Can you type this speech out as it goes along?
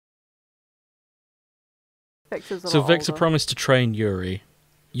Victor's a So lot Victor older. promised to train Yuri.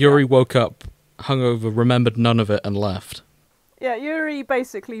 Yuri woke up, hungover, remembered none of it, and left. Yeah, Yuri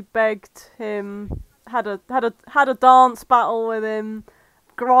basically begged him, had a dance battle with him,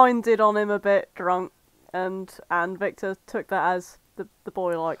 grinded on him a bit drunk, and Victor took that as the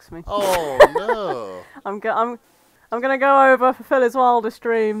boy likes me. Oh no! I'm gonna go over, fulfill his wildest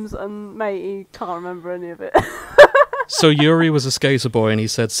dreams, and mate, he can't remember any of it. So Yuri was a skater boy, and he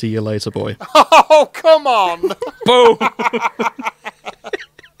said, "See you later, boy." Oh come on! Boom!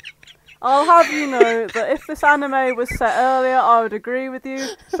 I'll have you know that if this anime was set earlier, I would agree with you,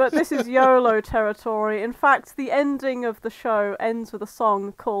 but this is YOLO territory. In fact, the ending of the show ends with a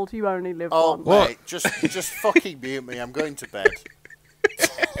song called You Only Live Oh Once. mate, just fucking mute me. I'm going to bed.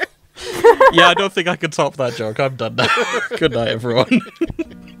 Yeah, I don't think I can top that joke. I'm done now. Good night, everyone.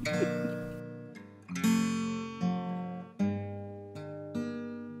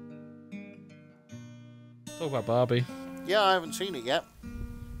 Talk about Barbie. Yeah, I haven't seen it yet.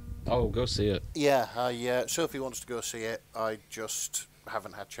 Oh, go see it. Yeah, Sophie wants to go see it. I just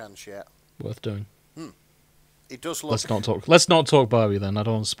haven't had chance yet. Worth doing. It does look. Let's not talk Barbie then. I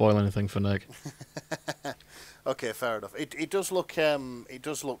don't want to spoil anything for Nick. Okay, fair enough. It does look. It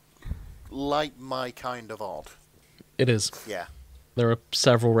does look like my kind of odd. It is. Yeah. There are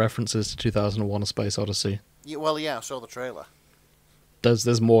several references to 2001: A Space Odyssey. Yeah. Well, yeah. I saw the trailer.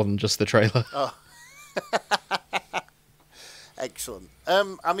 There's more than just the trailer. Oh. Excellent.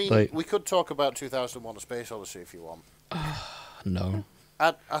 I mean, we could talk about 2001: A Space Odyssey if you want. No.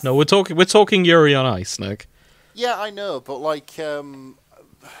 No, we're talking Yuri on Ice, Nick. Yeah, I know, but like,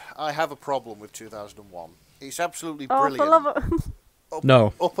 I have a problem with 2001. It's absolutely brilliant. For love of...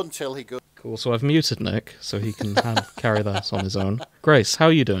 No. Up until he goes. Cool. So I've muted Nick, so he can carry that on his own. Grace, how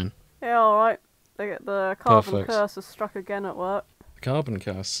are you doing? Yeah, alright. The carbon Perfect. curse has struck again at work. Carbon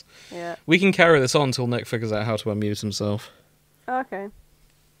curse. Yeah. We can carry this on until Nick figures out how to unmute himself. Okay.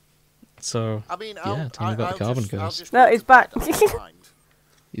 So, I mean, yeah, tell me about the carbon curse. No, he's back.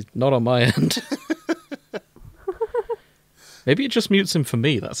 He's not on my end. Maybe it just mutes him for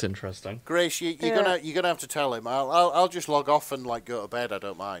me. That's interesting. Grace, you're gonna have to tell him. I'll just log off and like go to bed. I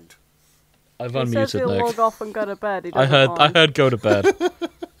don't mind. I've He says unmuted he'll Nick. log off and go to bed. He I doesn't mind. heard go to bed.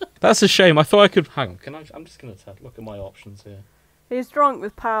 That's a shame. I thought I could. Hang on. I'm just gonna look at my options here. He's drunk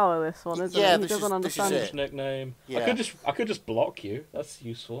with power. This one, isn't Yeah, he? He this doesn't is understand it. it. Nickname. Yeah. I could just block you. That's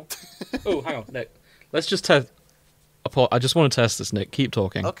useful. Oh, hang on, Nick. Let's just test. I just want to test this, Nick. Keep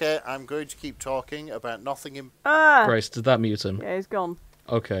talking. Okay, I'm going to keep talking about nothing in. Ah! Grace, did that mute him? Yeah, he's gone.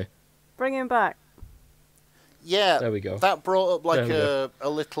 Okay. Bring him back. Yeah, There we go. That brought up like There we a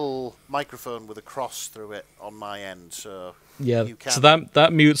little microphone with a cross through it on my end. So Yeah. you can, So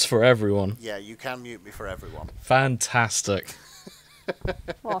that mutes for everyone. yeah, you can mute me for everyone. Fantastic.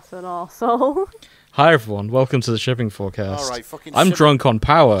 What an arsehole. Hi everyone. Welcome to the shipping forecast. All right, fucking. I'm drunk on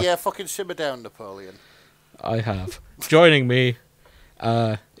power. Yeah, fucking simmer down, Napoleon. I have. Joining me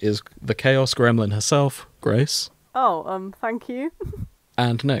is the Chaos Gremlin herself, Grace, Oh, thank you.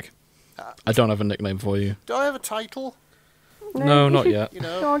 and Nick. I don't have a nickname for you. Do I have a title? No, you not should- yet. You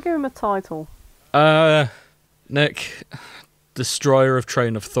know. Go on, give him a title. Nick, destroyer of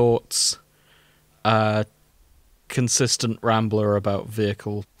train of thoughts, consistent rambler about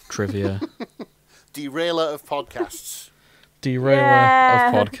vehicle trivia, Derailer of podcasts. derailer Yeah.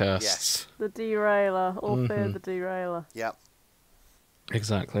 of podcasts. Yes. The derailer. All fear Mhm. the derailer. Yep.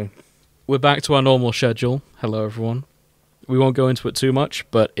 Exactly. We're back to our normal schedule. Hello, everyone. We won't go into it too much,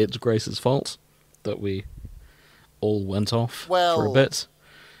 but it's Grace's fault that we all went off for a Well- bit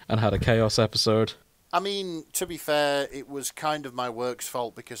and had a chaos episode. I mean, to be fair, it was kind of my work's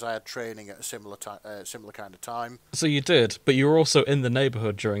fault because I had training at a similar kind of time. So you did, but you were also in the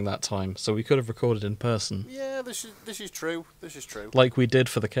neighbourhood during that time, so we could have recorded in person, Yeah, this is true. This is true. like we did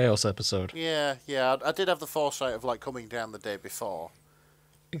for the chaos episode. Yeah. I did have the foresight of like coming down the day before.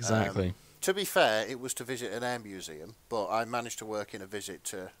 Exactly. To be fair, it was to visit an air museum, but I managed to work in a visit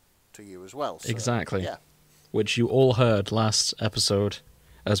to you as well. So, Exactly. Yeah. Which you all heard last episode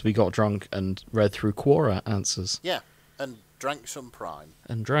as we got drunk and read through Quora answers. Yeah, and drank some Prime.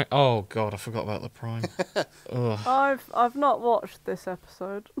 And drank. Oh god, I forgot about the Prime. Ugh. I've not watched this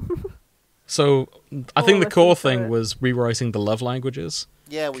episode. So I Or think the core listened to thing it. was rewriting the love languages.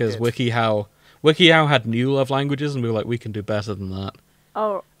 Yeah, we Because did. WikiHow had new love languages, and we were like, we can do better than that.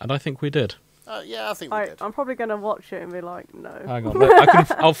 Oh, And I think we did. Yeah, I think we did. I'm probably gonna watch it and be like, no. Hang on,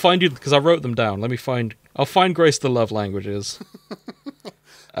 I'll find you because I wrote them down. I'll find Grace the love languages,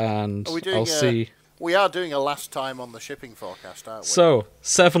 and Are we doing I'll see. We are doing a last time on the shipping forecast, aren't we? So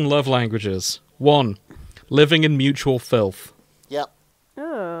 7 love languages. 1, living in mutual filth. Yep.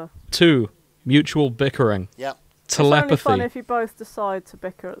 Ugh. 2, Mutual bickering. Yep. It's only Telepathy. fun if you both decide to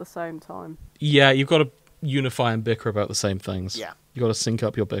bicker at the same time. Yeah, you've got to unify and bicker about the same things. Yeah. You've got to sync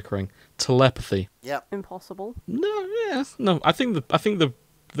up your bickering. Telepathy. Yep. Impossible. No. I think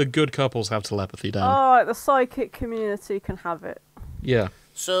the good couples have telepathy down. Alright, the psychic community can have it. Yeah.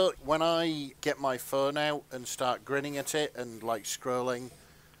 So when I get my phone out and start grinning at it and like scrolling,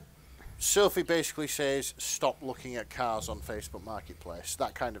 Sophie basically says, "Stop looking at cars on Facebook Marketplace."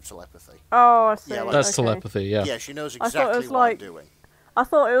 That kind of telepathy. Oh, I see. Yeah, like- That's okay. telepathy. Yeah. Yeah, she knows I thought it exactly was what like- I'm doing. I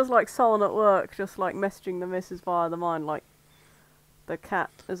thought it was like someone at work just like messaging the missus via the mind, like the cat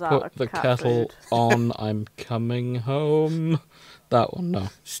is out Put of the cat kettle food. on. I'm coming home. That one, no.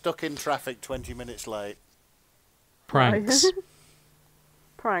 Stuck in traffic 20 minutes late. Pranks.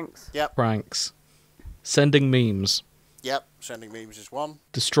 Pranks. Yep. Pranks. Sending memes. Yep. Sending memes is one.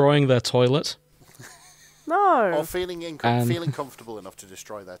 Destroying their toilet. No. Or feeling And- feeling comfortable enough to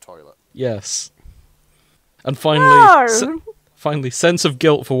destroy their toilet. Yes. And finally, No. finally, sense of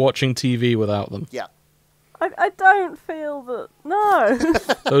guilt for watching TV without them. Yeah. I don't feel that. No.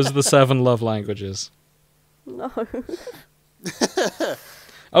 Those are the 7 love languages. No. Okay,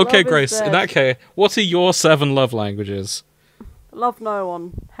 Love is Grace, in dead. that case, what are your 7 love languages? Love no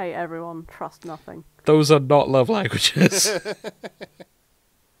one, hate everyone, trust nothing. Those are not love languages.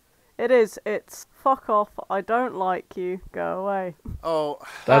 It is. It's fuck off. I don't like you. Go away. Oh,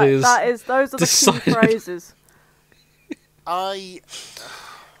 That is Those are the key decided. phrases. I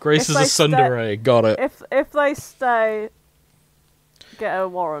Grace If is a they stay- tsundere. Got it. If they stay, get a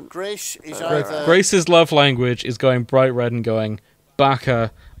warrant. Grace is Gra- either Grace's love language is going bright red and going,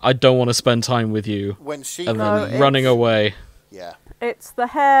 Baka, I don't want to spend time with you, when she and No, then running it's- away. yeah. It's the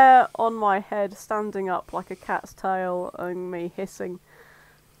hair on my head standing up like a cat's tail and me hissing.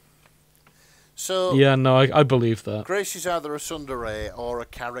 So Yeah, no, I believe that. Grace is either a tsundere or a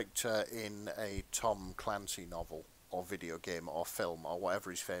character in a Tom Clancy novel or video game or film or whatever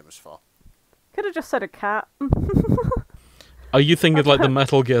he's famous for. Could have just said a cat. Are you thinking like the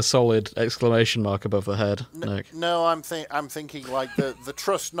Metal Gear Solid exclamation mark above the head, Nick? No, I'm thinking like the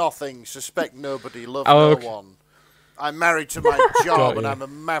trust nothing, suspect nobody, love Oh, no okay. one. I'm married to my Got job and you. I'm a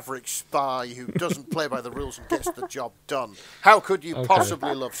maverick spy who doesn't play by the rules and gets the job done. How could you Okay.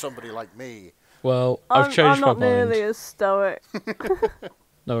 possibly love somebody like me? Well, I've I'm changed not my mind. nearly as stoic.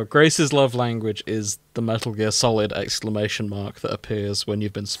 No, Grace's love language is the Metal Gear Solid exclamation mark that appears when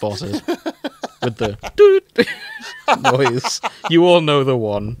you've been spotted. With the doot noise. You all know the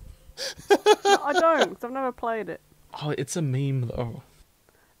one. No, I don't, 'cause I've never played it. Oh, it's a meme though.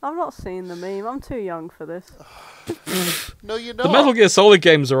 I've not seen the meme. I'm too young for this. No, you're The not. Metal Gear Solid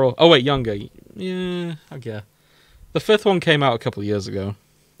games are all... Oh wait, younger. Yeah, I guess. The 5th one came out a couple of years ago.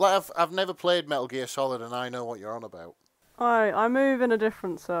 Like, I've never played Metal Gear Solid and I know what you're on about. I move in a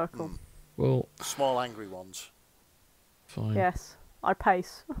different circle. Well, Small angry ones. fine. Yes, I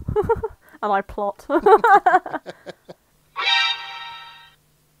pace. And I plot.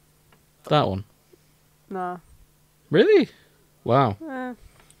 That one. No. Really? Wow. Eh.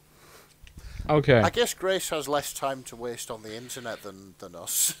 Okay. I guess Grace has less time to waste on the internet than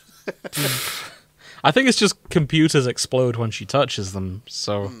us. I think it's just computers explode when she touches them,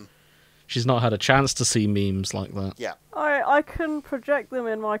 so she's not had a chance to see memes like that. Yeah. I can project them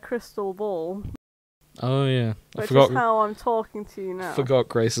in my crystal ball, Oh yeah, I which forgot. is how I'm talking to you now. Forgot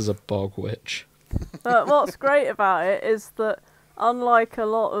Grace is a bog witch. But what's great about it is that, unlike a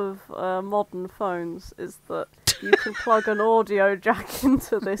lot of modern phones, is that you can plug an audio jack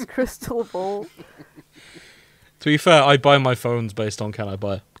into this crystal ball. To be fair, I buy my phones based on can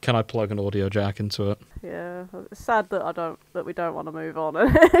I plug an audio jack into it. Yeah, it's sad that we don't want to move on.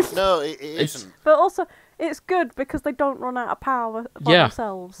 No, it It's- isn't. But also, it's good because they don't run out of power by Yeah.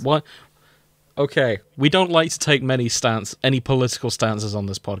 themselves. What? Okay, we don't like to take any political stances on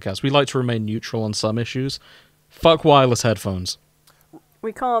this podcast. We like to remain neutral on some issues. Fuck wireless headphones.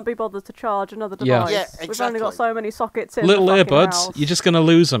 We can't be bothered to charge another Yeah. device. Yeah, We've only got exactly. so many sockets in Little the fucking earbuds, house. you're just gonna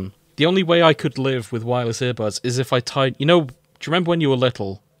lose them. The only way I could live with wireless earbuds is if I tied... You know, do you remember when you were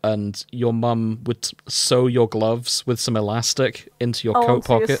little and your mum would sew your gloves with some elastic into your coat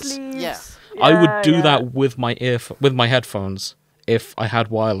onto your pockets? sleeves. Yeah. I would do yeah. that with my with my headphones if I had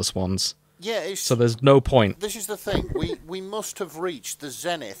wireless ones. Yeah, it's... So there's no point. This is the thing. We must have reached the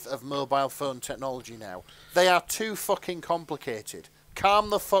zenith of mobile phone technology now. They are too fucking complicated. Calm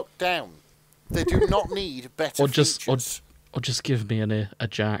the fuck down. They do not need better Or just features. or just give me a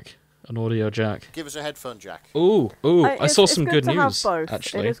jack, an audio jack. Give us a headphone jack. Ooh, I It's- saw it's some good to news have both.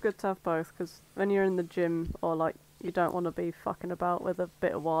 actually. It is good to have both because when you're in the gym or like you don't want to be fucking about with a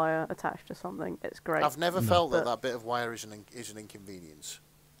bit of wire attached to something, it's great. I've never felt that But- that bit of wire is an inconvenience.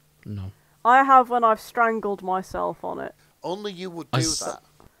 No. I have when I've strangled myself on it. Only you would do that.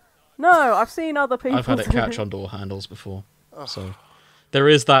 No, I've seen other people. I've had it do catch on door handles before, so there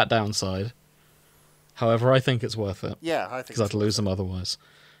is that downside. However, I think it's worth it. Yeah, I think because I'd lose them otherwise.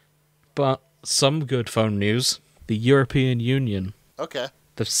 But some good phone news: the European Union. Okay.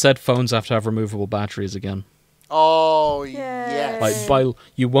 They've said phones have to have removable batteries again. Oh, Yay. yes.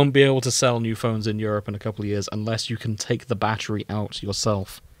 You won't be able to sell new phones in Europe in a couple of years unless you can take the battery out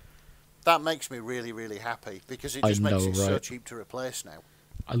yourself. That makes me really, really happy because it just makes it so cheap to replace now.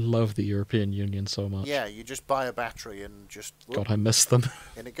 I love the European Union so much. Yeah, you just buy a battery and just... God, I miss them.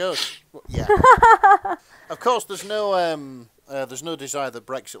 And it goes. Yeah. Of course, there's no desire that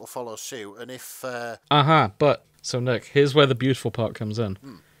Brexit will follow suit, and if... But, so Nick, here's where the beautiful part comes in.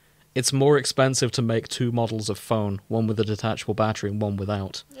 It's more expensive to make two models of phone, one with a detachable battery and one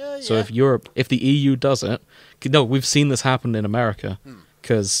without. So if the EU does it... No, we've seen this happen in America,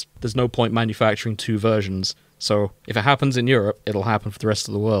 because there's no point manufacturing two versions. So if it happens in Europe, it'll happen for the rest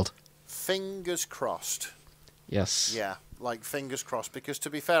of the world. Fingers crossed. Yes. Yeah, like fingers crossed. Because to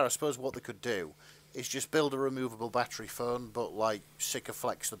be fair, I suppose what they could do is just build a removable battery phone, but like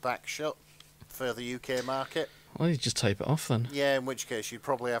flex the back shut for the UK market. Well, you just tape it off then. Yeah, in which case you'd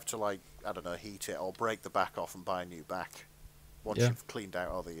probably have to, like, I don't know, heat it or break the back off and buy a new back once you've cleaned out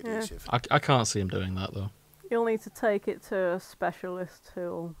all the adhesive. I can't see him doing that, though. You'll need to take it to a specialist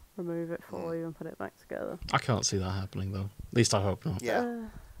who'll remove it for you and put it back together. I can't see that happening, though. At least I hope not. Yeah.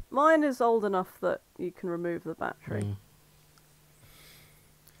 Mine is old enough that you can remove the battery.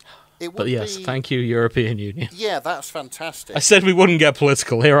 But yes, thank you, European Union. Yeah, that's fantastic. I said we wouldn't get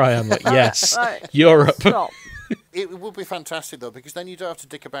political. Here I am, like, yes, Right, Europe. Stop. It would be fantastic, though, because then you don't have to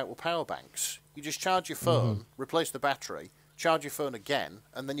dick about with power banks. You just charge your phone, replace the battery, charge your phone again,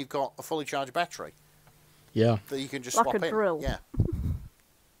 and then you've got a fully charged battery. Yeah. That you can just Like swap a in. drill. Yeah.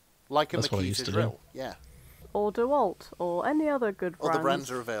 Like a That's what I used Makita to drill. do. Yeah. Or DeWalt, or any other good brand. Other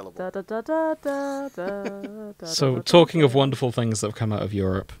brands are available. Da, da, da, da, da, da, da, So, da, talking da, of wonderful things that have come out of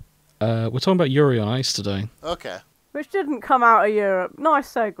Europe, we're talking about Yuri on Ice today. Okay. Which didn't come out of Europe.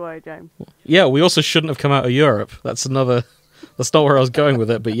 Nice segue, James. Yeah, we also shouldn't have come out of Europe. That's not where I was going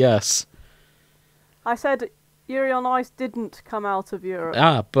with it, but yes. I said Yuri on Ice didn't come out of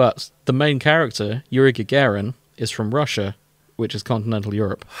Europe. But the main character, Yuri Gagarin, is from Russia, which is continental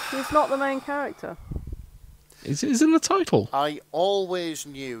Europe. He's not the main character. It's in the title. I always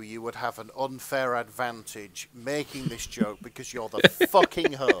knew you would have an unfair advantage making this joke because you're the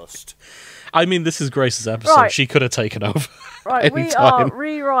fucking host. I mean, this is Grace's episode. Right. She could have taken over. Right, we anytime. are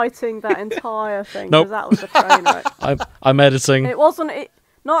rewriting that entire thing Nope. because that was a train wreck. I'm editing. It wasn't.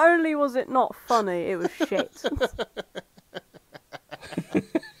 Not only was it not funny, it was shit.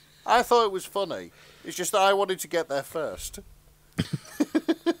 I thought it was funny. It's just that I wanted to get there first.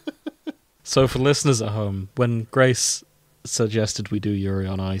 So for listeners at home, when Grace suggested we do Yuri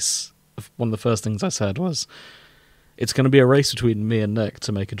on Ice, one of the first things I said was, it's going to be a race between me and Nick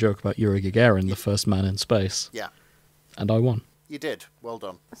to make a joke about Yuri Gagarin, the first man in space. Yeah. And I won. You did. Well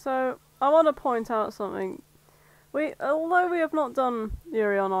done. So I want to point out something. Although we have not done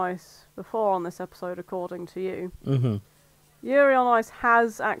Yuri on Ice before on this episode, according to you, Yuri on Ice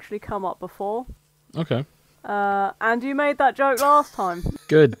has actually come up before. Okay. And you made that joke last time.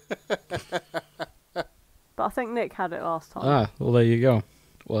 Good. But I think Nick had it last time. Well, there you go.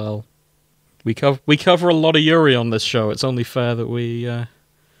 Well, we cover a lot of Yuri on this show. It's only fair that we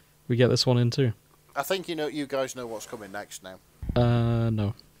get this one in too. I think you guys know what's coming next now.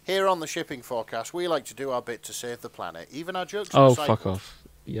 No. Here on the shipping forecast, we like to do our bit to save the planet. Even our jokes Oh, are recycled. fuck off.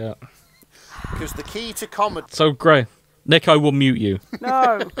 Yeah. Because the key to comedy... So, Grace. Nick, I will mute you.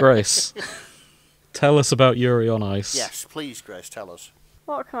 No. Grace. Tell us about Yuri on Ice. Yes, please, Grace, tell us.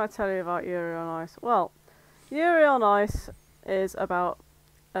 What can I tell you about Yuri on Ice? Well, Yuri on Ice is about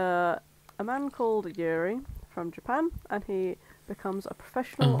a man called Yuri from Japan, and he becomes a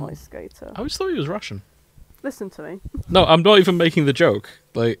professional ice skater. I always thought he was Russian. Listen to me. No, I'm not even making the joke.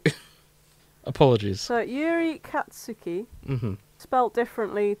 Like, apologies. So, Yuri Katsuki, spelt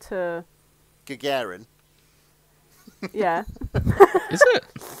differently to... Gagarin. Yeah. Is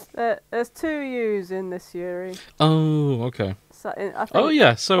it? There's two U's in this Yuri. Oh, okay. So, I think, Oh,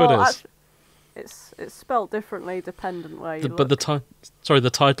 yeah, so it is. It's spelt differently dependent where you look. But the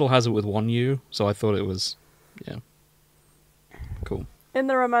title has it with one U, so I thought it was... Yeah. Cool. In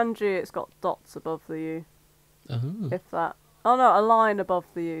the Romanji, it's got dots above the U. Oh. If that... Oh, no, a line above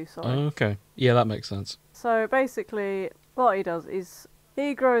the U, sorry. Okay. Yeah, that makes sense. So, basically, what he does is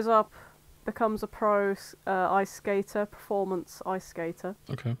he grows up, becomes a pro ice skater, performance ice skater.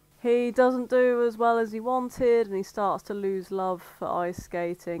 Okay. he doesn't do as well as he wanted, and he starts to lose love for ice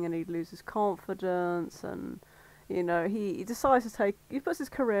skating, and he loses confidence, and he decides to he puts his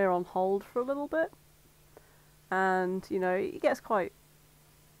career on hold for a little bit, and he gets quite,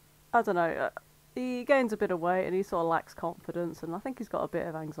 I don't know, he gains a bit of weight, and he sort of lacks confidence, and I think he's got a bit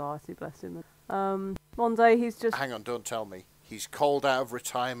of anxiety, bless him. One day he's just... Hang on, don't tell me. He's called out of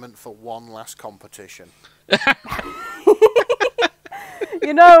retirement for one last competition.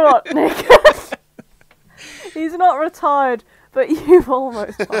 You know what, Nick? He's not retired, but you've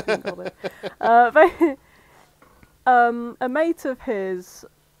almost fucking got it. A mate of his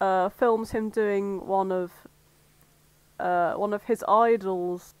films him doing one of his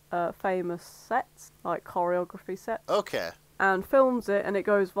idols' famous sets, like choreography sets. Okay. And films it, and it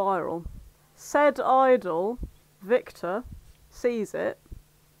goes viral. Said idol, Victor, sees it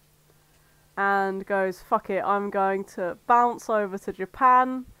and goes, fuck it, I'm going to bounce over to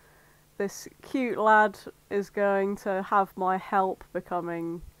Japan. This cute lad is going to have my help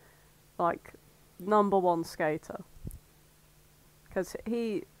becoming, like, #1 skater. Because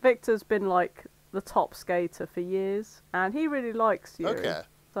Victor's been, like, the top skater for years, and he really likes Yuri. Okay.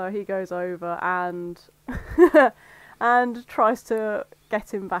 So he goes over and and tries to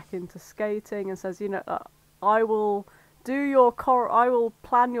get him back into skating, and says, I will I will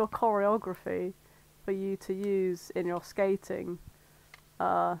plan your choreography for you to use in your skating,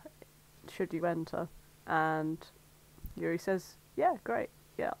 should you enter. And Yuri says, yeah, great,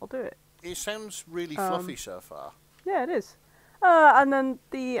 yeah, I'll do it. It sounds really fluffy so far. Yeah, it is. And then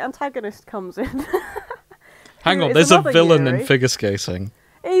the antagonist comes in. Hang on, there's a villain Yuri. in figure skating.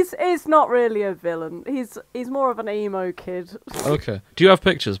 He's not really a villain. He's more of an emo kid. Okay. Do you have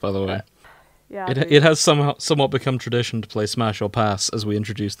pictures, by the way? Yeah. It has somewhat become tradition to play Smash or Pass as we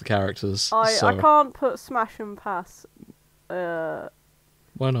introduce the characters. I can't put Smash and Pass. Why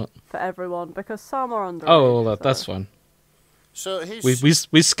not? For everyone, because some are underage. Oh, well, that's fine. So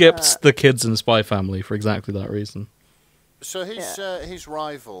we skipped the kids in Spy Family for exactly that reason. So his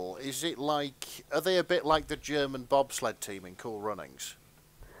rival, is it like, are they a bit like the German bobsled team in Cool Runnings?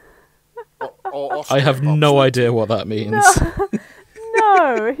 Or I have no idea what that means.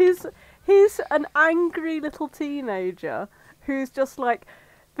 No, he's an angry little teenager who's just like,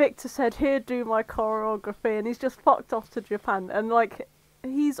 Victor said, here, do my choreography, and he's just fucked off to Japan, and like,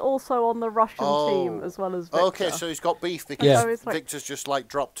 he's also on the Russian team as well as Victor. Okay, so he's got beef because So Victor's just like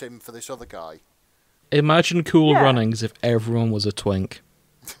dropped him for this other guy. Imagine Cool Runnings if everyone was a twink.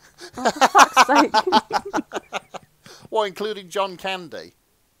 Oh, for fuck's sake. What, including John Candy?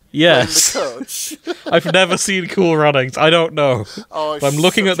 Yes. The coach? I've never seen Cool Runnings. I don't know. Oh, but I'm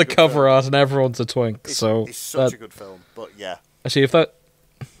looking at the cover art and everyone's a twink. It's a such a good film, but yeah. Actually, if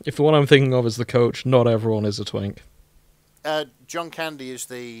the one I'm thinking of is the coach, not everyone is a twink. John Candy is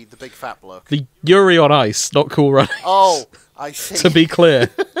the big fat bloke. The Yuri on Ice, not Cool Runnings. Oh, I see. To be clear.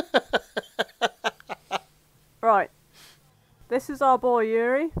 Right. This is our boy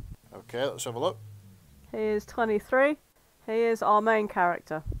Yuri. Okay, let's have a look. He is 23. He is our main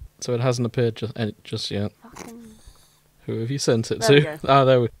character. So it hasn't appeared just yet. Who have you sent it There we to? go.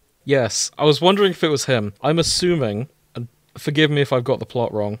 There we... Yes, I was wondering if it was him. I'm assuming, and forgive me if I've got the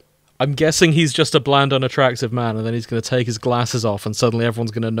plot wrong, I'm guessing he's just a bland, unattractive man, and then he's going to take his glasses off, and suddenly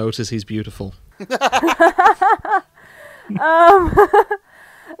everyone's going to notice he's beautiful. There's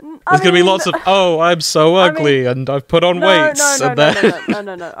going to be lots of, I'm so ugly, and I've put on weights. No.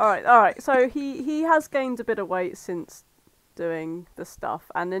 Then... All right. So he has gained a bit of weight since doing the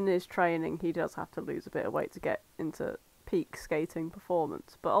stuff, and in his training he does have to lose a bit of weight to get into peak skating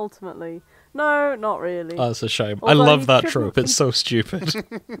performance. But ultimately, no, not really. Oh, that's a shame. Although I love that shouldn't- trope. It's so stupid.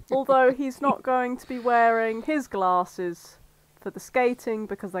 Although he's not going to be wearing his glasses for the skating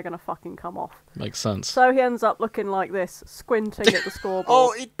because they're going to fucking come off. Makes sense. So he ends up looking like this, squinting at the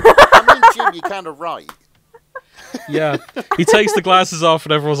scoreboard. Jim, you're kind of right. Yeah, he takes the glasses off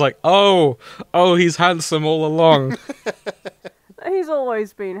and everyone's like, oh, he's handsome all along. He's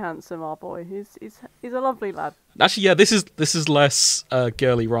always been handsome, our boy. He's a lovely lad. Actually, yeah, this is less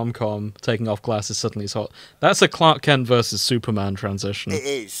girly rom-com, taking off glasses suddenly is hot. That's a Clark Kent versus Superman transition. It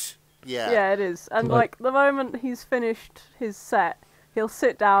is. Yeah. Yeah, it is. And like the moment he's finished his set, he'll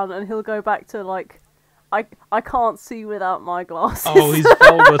sit down and he'll go back to like, I can't see without my glasses. Oh, he's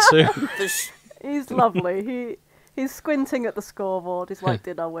Bulba too. He's lovely. He's squinting at the scoreboard. He's like,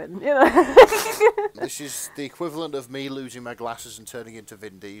 did I win? You know. This is the equivalent of me losing my glasses and turning into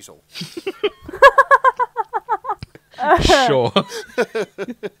Vin Diesel. Sure.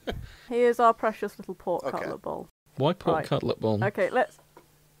 He is our precious little pork cutlet bowl. Why pork Right. cutlet bowl? Okay,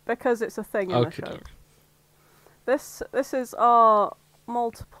 because it's a thing in the show. Okey-doke. This is one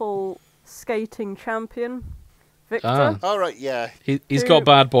multiple skating champion, Victor. Ah. All right, yeah. He's got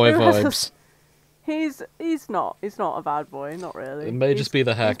bad boy who has vibes. He's not a bad boy, not really. It may just be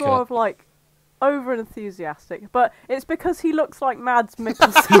the He's more haircut. of like over enthusiastic, but it's because he looks like Mads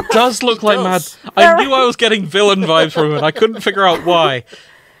Mikkelsen. He does look like does. Mad. I knew I was getting villain vibes from him, and I couldn't figure out why.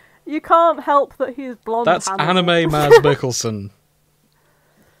 You can't help that he's blonde. That's Hannibal. anime Mads Mikkelsen.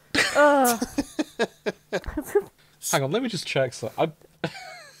 Hang on, let me just check.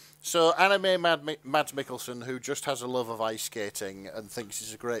 So, anime Mads Mikkelsen, who just has a love of ice skating and thinks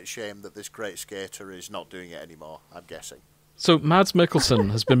it's a great shame that this great skater is not doing it anymore, I'm guessing. So Mads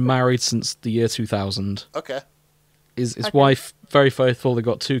Mikkelsen has been married since the year 2000. Okay. His wife, very faithful, they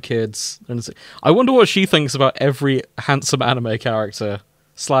got 2 kids. And I wonder what she thinks about every handsome anime character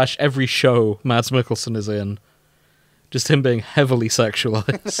 / every show Mads Mikkelsen is in. Just him being heavily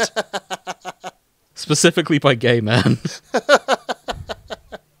sexualized. Specifically by gay men.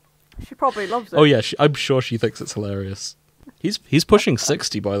 She probably loves it. Oh yeah, I'm sure she thinks it's hilarious. He's pushing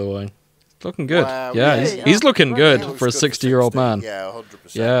 60, by the way. Looking good. Wow, yeah, yeah. he's looking He good looks for a good 60-year-old 60. man. Yeah,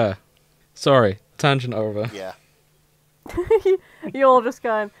 100%. Yeah. Sorry, tangent over. Yeah. You're just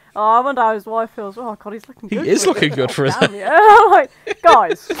going, oh, I wonder how his wife feels. Oh god, he's looking He good. is for looking it. good for his Damn yeah. Like,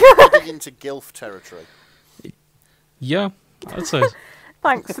 guys, Getting into GILF territory. Yeah, I'd say.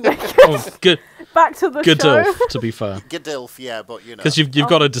 thanks, Nick. Oh, good. Back to the show. Gadilf, to be fair. Gadilf, yeah, but you know. Because you've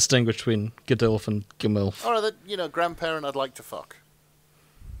got to distinguish between Gadilf and Gamilf. Or the, grandparent I'd like to fuck.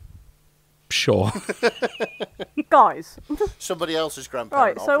 Sure. Guys. Somebody else's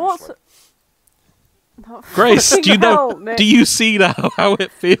grandparent, Right, so obviously. Grace, do you know? Hell, Nick. Do you see now how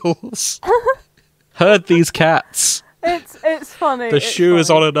it feels? Heard these cats. It's funny. The it's shoe is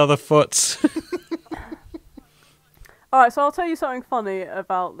funny. on another foot. Alright, so I'll tell you something funny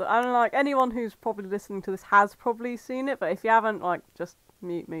about like anyone who's probably listening to this has probably seen it, but if you haven't, like, just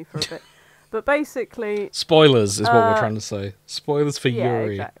mute me for a bit. But basically, Spoilers is what we're trying to say. Spoilers for yeah,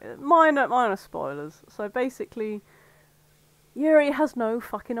 Yuri. exactly. Minor spoilers. So basically, Yuri has no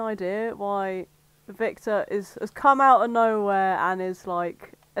fucking idea why Victor has come out of nowhere and is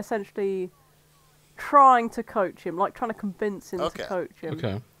like essentially trying to coach him, like trying to convince him to coach him.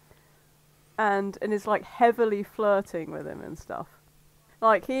 Okay. And is like heavily flirting with him and stuff.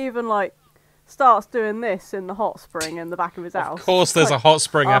 Like he even like starts doing this in the hot spring in the back of his house. Of course, there's like, a hot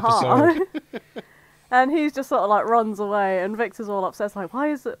spring episode. And he's just sort of like runs away, and Victor's all upset. It's like,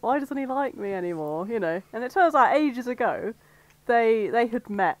 why doesn't he like me anymore? You know. And it turns out ages ago, they had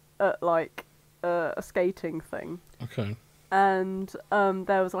met at like a skating thing. Okay. And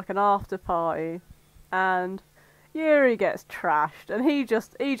there was like an after party, and Yuri gets trashed, and he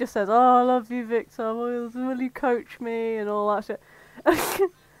just says, "Oh, I love you, Victor. Will you coach me?" and all that shit.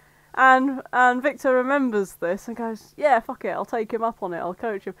 And Victor remembers this and goes, "Yeah, fuck it. I'll take him up on it. I'll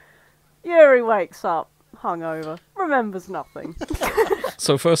coach him." Yuri wakes up hungover, remembers nothing.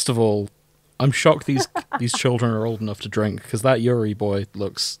 So first of all, I'm shocked these children are old enough to drink, because that Yuri boy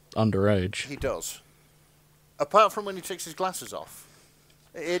looks underage. He does. Apart from when he takes his glasses off.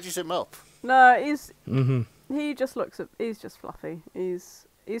 It ages him up. No, he's Mm-hmm. he just he's just fluffy. He's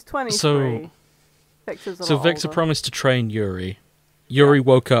 23. So Victor's a So lot Victor older. promised to train Yuri. Yuri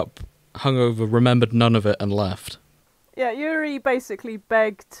woke up hungover, remembered none of it, and left. Yeah, Yuri basically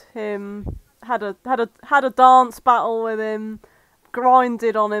begged him, had a dance battle with him,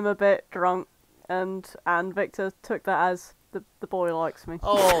 grinded on him a bit drunk, and Victor took that as the boy likes me.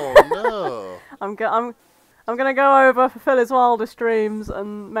 Oh no! I'm gonna go over, fulfill his wildest dreams,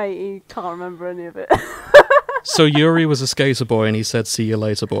 and mate, he can't remember any of it. So Yuri was a skater boy, and he said, "See you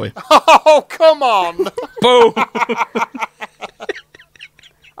later, boy." Oh come on! Boom!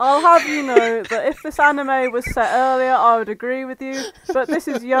 I'll have you know that if this anime was set earlier, I would agree with you, but this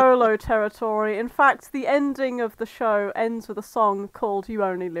is YOLO territory. In fact, the ending of the show ends with a song called "You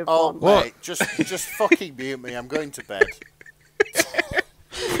Only Live Oh Once." mate, just fucking mute me. I'm going to bed.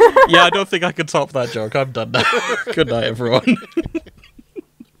 Yeah, I don't think I can top that joke. I'm done now. Good night, everyone.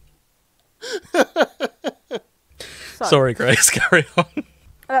 So, Sorry, Grace. Carry on.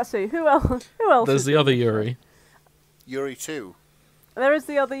 let's see, who else? There's is the in other the show? Yuri. Yuri 2. There is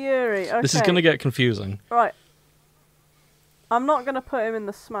the other Yuri. Okay. This is going to get confusing. Right. I'm not going to put him in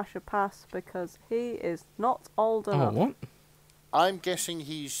the Smasher Pass because he is not old Oh, enough. what? I'm guessing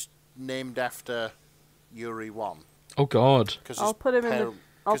he's named after Yuri 1. Oh, God. I'll put him in the.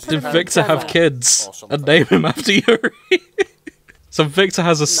 I'll put Did him in Victor the have demo. kids Or something. and name him after Yuri? So Victor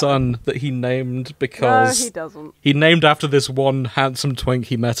has a son that he named No, because he doesn't. he named after this one handsome twink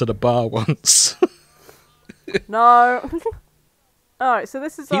he met at a bar once. No. Alright, so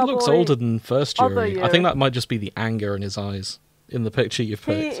this is He our looks boy. older than first Other Yuri. I think Yuri. that might just be the anger in his eyes. in the picture you've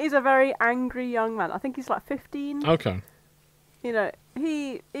He picked? is a very angry young man. I think he's like 15. Okay. You know,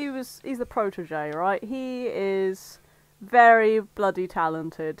 he's the protege, right? He is very bloody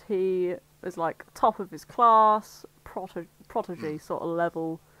talented. He is like top of his class, protege sort of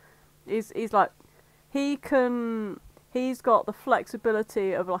level. He's like he's got the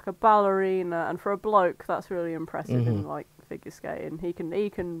flexibility of like a ballerina, and for a bloke that's really impressive in like figure skating. He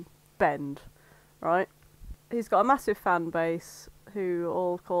can bend, right? He's got a massive fan base who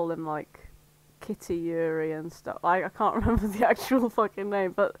all call him like Kitty Yuri and stuff. I can't remember the actual fucking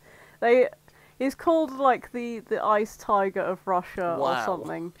name, but he's called like the ice tiger of Russia or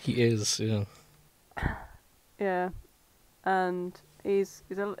something. He is, yeah. Yeah, and he's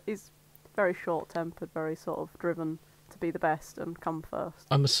very short tempered, very sort of driven to be the best and come first.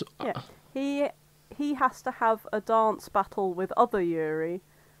 He has to have a dance battle with other Yuri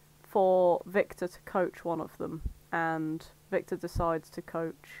for Victor to coach one of them, and Victor decides to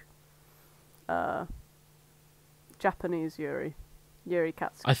coach Japanese Yuri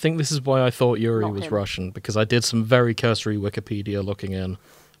Katsuki. I think this is why I thought Yuri Not was him. Russian, because I did some very cursory Wikipedia looking in,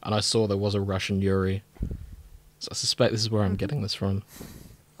 and I saw there was a Russian Yuri. So I suspect this is where I'm getting this from.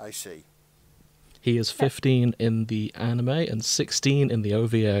 I see. He is 15 in the anime and 16 in the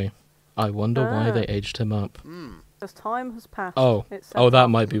OVA. I wonder why they aged him up. As time has passed. Oh, it's that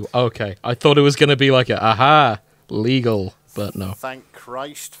might be... Okay, I thought it was going to be like legal, but no. Thank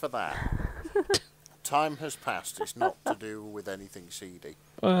Christ for that. Time has passed. It's not to do with anything seedy.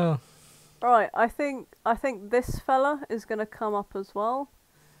 Well, Right, I think this fella is going to come up as well.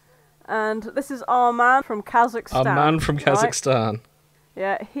 And this is our man from Kazakhstan. a man from right? Kazakhstan.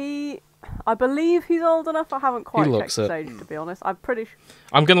 Yeah, I believe he's old enough. I haven't quite looks checked his it. age, to be honest. I'm pretty sure.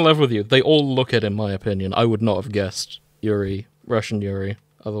 I'm going to level with you. They all look it, in my opinion. I would not have guessed Russian Yuri,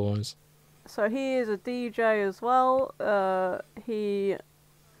 otherwise. So he is a DJ as well. He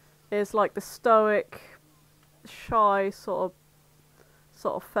is like the stoic, shy sort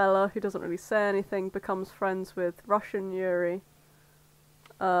of fella who doesn't really say anything, becomes friends with Russian Yuri.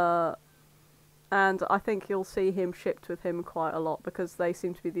 And I think you'll see him shipped with him quite a lot, because they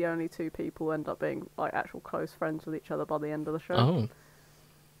seem to be the only two people who end up being like actual close friends with each other by the end of the show. Oh.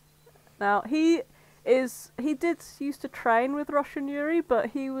 Now he did used to train with Russian Yuri,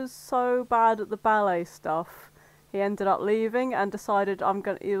 but he was so bad at the ballet stuff, he ended up leaving and decided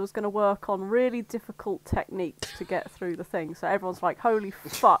he was gonna work on really difficult techniques to get through the thing. So everyone's like, "Holy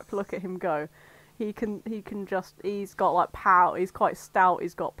fuck, look at him go!" He's got like power. He's quite stout.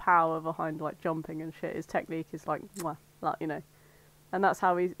 He's got power behind like jumping and shit. His technique is like, mwah, like, you know, and that's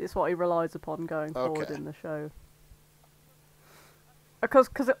how it's what he relies upon going forward in the show. Because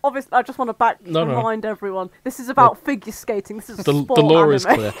obviously, I just want to remind everyone, this is about figure skating. This is a sport the lore anime. is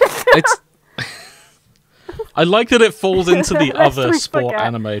clear. It's. I like that it falls into the Lest other we sport forget.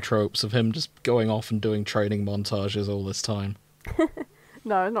 anime tropes of him just going off and doing training montages all this time.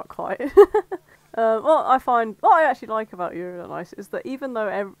 No, not quite. What I actually like about Yuri on Ice is that even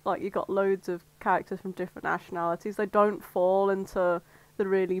though you got loads of characters from different nationalities, they don't fall into the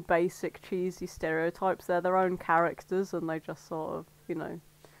really basic cheesy stereotypes. They're their own characters, and they just sort of, you know,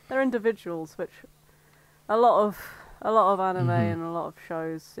 they're individuals, which a lot of anime and a lot of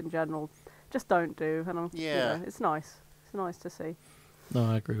shows in general just don't do. And you know, it's nice. It's nice to see. No,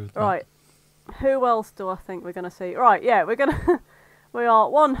 I agree with that. Right, who else do I think we're gonna see? Right, yeah, we are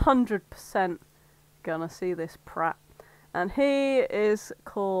 100% gonna see this prat, and he is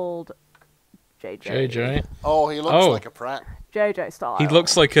called JJ. JJ. Oh, he looks like a prat. JJ style. He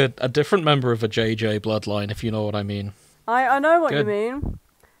looks like a different member of a JJ bloodline, if you know what I mean. I know what Good. you mean,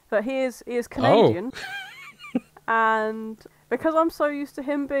 but he is Canadian, and because I'm so used to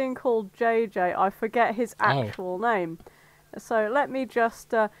him being called JJ, I forget his actual name. So let me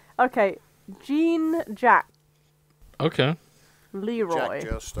just okay, Jean Jack. Okay. Leroy.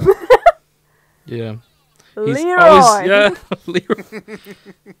 Jack Joestar. Yeah. Leroy. Leroy.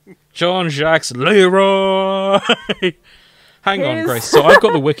 Jean-Jacques Leroy. Hang on, Grace. So I've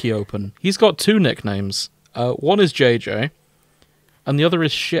got the wiki open. He's got two nicknames. One is JJ, and the other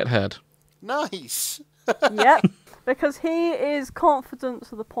is Shithead. Nice. Yep, because he is confident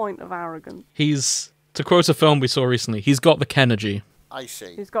to the point of arrogance. He's, to quote a film we saw recently, he's got the Kennedy. I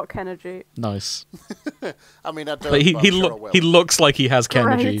see. He's got Kennedy. Nice. I mean, I don't. But but I'm sure I will. he looks like he has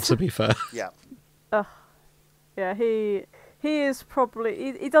Kennedy, Great. to be fair. Yeah. Yeah, he is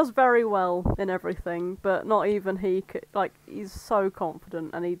probably he does very well in everything, but not even he could, like, he's so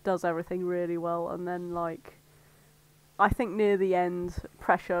confident and he does everything really well, and then like I think near the end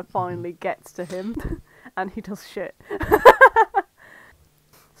pressure finally gets to him and he does shit.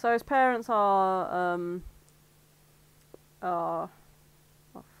 So his parents are are...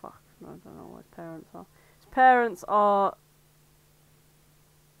 Oh, fuck. I don't know what his parents are. His parents are...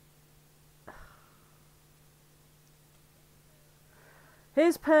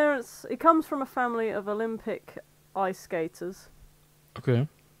 His parents... He comes from a family of Olympic ice skaters. Okay.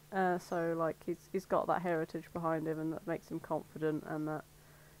 So, like, he's got that heritage behind him, and that makes him confident, and that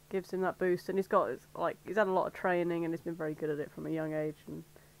gives him that boost. And he's had a lot of training, and he's been very good at it from a young age, and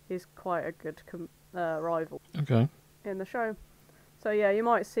he's quite a good rival Okay. in the show. So yeah, you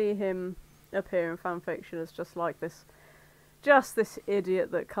might see him appear in fanfiction as just this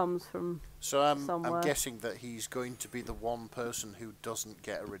idiot that comes from So somewhere. I'm guessing that he's going to be the one person who doesn't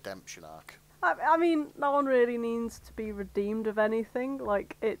get a redemption arc. I mean, no one really needs to be redeemed of anything.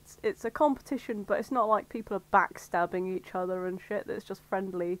 Like, it's a competition, but it's not like people are backstabbing each other and shit. It's just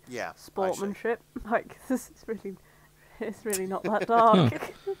friendly sportsmanship. Like, it's really not that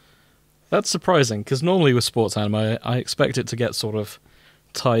dark. That's surprising, because normally with sports anime, I expect it to get sort of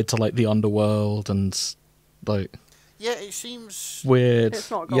tied to, like, the underworld and, like... Yeah, it seems... weird. It's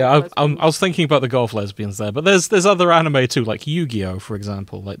not yeah, golf I was thinking about the golf lesbians there, but there's other anime too, like Yu-Gi-Oh, for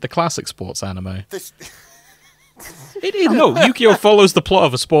example, like the classic sports anime. No, Yu-Gi-Oh follows the plot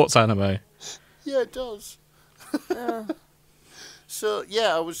of a sports anime. Yeah, it does. So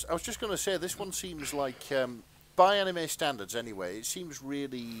yeah, I was just going to say this one seems like, by anime standards anyway, it seems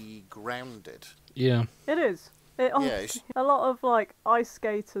really grounded. Yeah. It is. A lot of like ice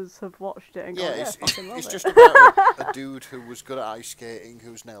skaters have watched it and gone, it's just about a dude who was good at ice skating,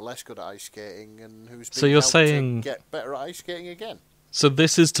 who's now less good at ice skating, and who's been helped to get better at ice skating again. So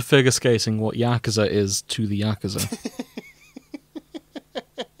this is to figure skating what Yakuza is to the Yakuza.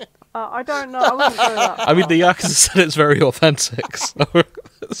 I don't know. I wouldn't go that far. I mean, the Yakuza said it's very authentic. So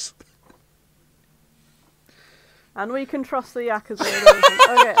and we can trust the Yakuza and everything.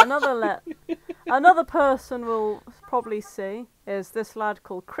 Okay, another person we'll probably see is this lad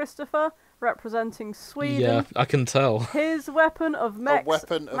called Christopher, representing Sweden. yeah, I can tell. His weapon of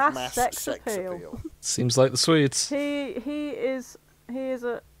mass sex appeal. Seems like the Swedes. He is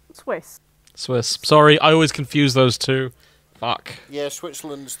a Swiss. Swiss. Sorry, I always confuse those two. Fuck. Yeah,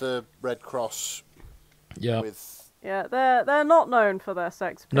 Switzerland's the Red Cross. Yeah. Yeah, they're not known for their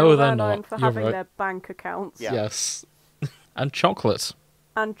sex appeal. No, they're not. known for You're having right. their bank accounts. Yeah. Yes. And chocolate.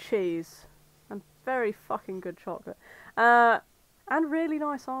 And cheese. And very fucking good chocolate. And really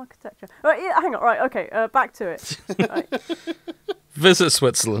nice architecture. Right, yeah, hang on, right, okay, back to it. Right. Visit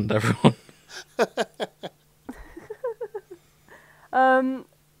Switzerland, everyone.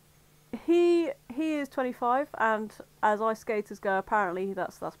 He is 25, and as ice skaters go, apparently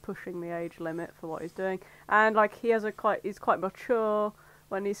that's pushing the age limit for what he's doing. And like he's quite mature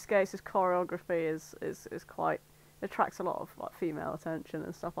when he skates. His choreography is quite attracts a lot of like female attention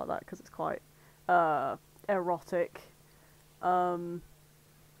and stuff like that because it's quite erotic. But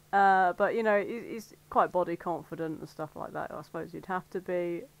you know he's quite body confident and stuff like that. I suppose you'd have to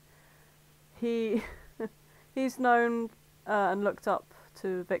be. He's known and looked up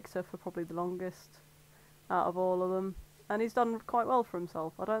to Victor for probably the longest out of all of them, and he's done quite well for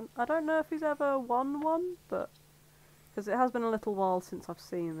himself. I don't know if he's ever won one, but because it has been a little while since I've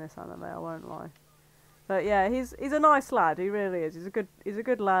seen this anime, I won't lie. But yeah, he's a nice lad. He really is. He's a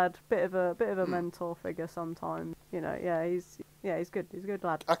good lad. Bit of a mentor figure sometimes. You know, he's good. He's a good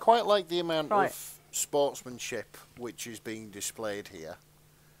lad. I quite like the amount of sportsmanship which is being displayed here.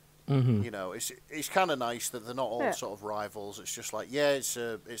 Mm-hmm. You know, it's kind of nice that they're not all sort of rivals. It's just like, it's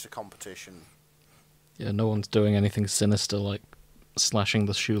a competition. Yeah, no one's doing anything sinister like slashing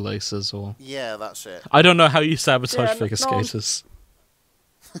the shoelaces or... Yeah, that's it. I don't know how you sabotage figure skaters.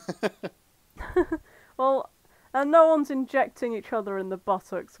 Well, and no one's injecting each other in the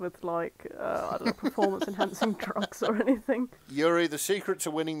buttocks with, like, I don't know, performance-enhancing drugs or anything. Yuri, the secret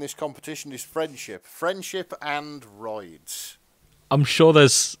to winning this competition is friendship. Friendship and roids. I'm sure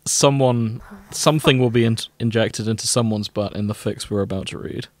there's something will be injected into someone's butt in the fics we're about to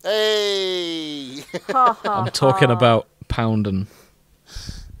read. Hey! I'm talking about pounding.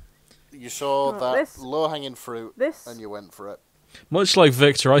 You saw that low-hanging fruit and you went for it. Much like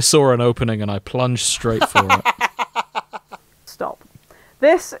Victor, I saw an opening and I plunged straight for it. Stop.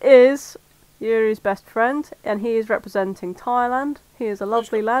 This is Yuri's best friend, and he is representing Thailand. He is a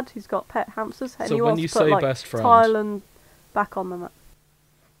lovely lad. He's got pet hamsters, and So he when wants you to put, say like, best friend... Thailand back on the map.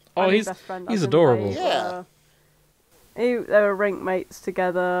 Oh, he's adorable. They were rink mates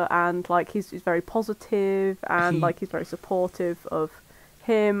together, and like he's very positive, and like he's very supportive of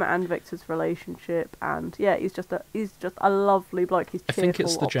him and Victor's relationship, and yeah, he's just a lovely bloke. He's cheerful, I think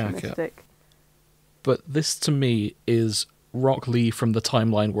it's the optimistic. jacket. But this to me is Rock Lee from the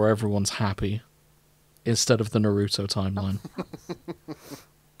timeline where everyone's happy. instead of the Naruto timeline.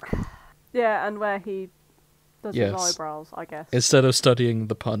 Yeah, and where he does Yes. his eyebrows, I guess. Instead of studying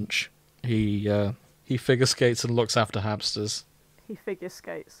the punch, he figure skates and looks after hamsters. He figure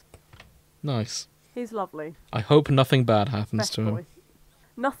skates. Nice. He's lovely. I hope nothing bad happens Best to him. boy.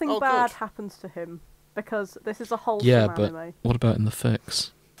 Nothing Oh, bad good. happens to him, because this is a wholesome Yeah, but anime. what about in the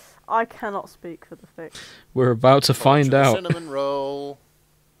fics? I cannot speak for the fic. We're about to find out. Cinnamon roll.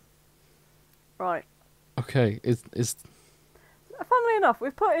 Right. Okay, is Funnily enough,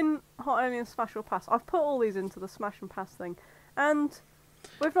 we've put in Hot Alien Smash or Pass. I've put all these into the Smash and Pass thing, and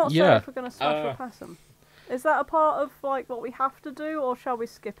we've not Yeah, said if we're going to Smash or Pass them. Is that a part of like what we have to do, or shall we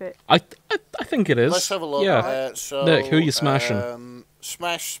skip it? I think it is. Let's have a look. Yeah. So, Nick, who you smashing?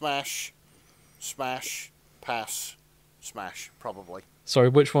 Smash, pass, smash, probably. Sorry,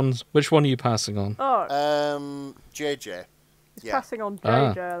 which one are you passing on? Oh, JJ. he's Yeah. passing on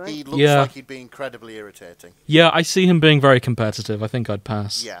Ah. JJ, I He think. looks Yeah. like he'd be incredibly irritating. Yeah, I see him being very competitive. I think I'd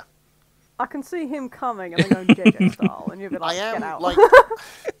pass. Yeah. I can see him coming and then going JJ style, and you'll be I like, get am, out. like...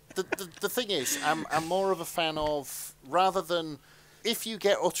 the thing is, I'm more of a fan of, rather than... If you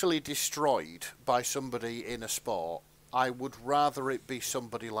get utterly destroyed by somebody in a sport, I would rather it be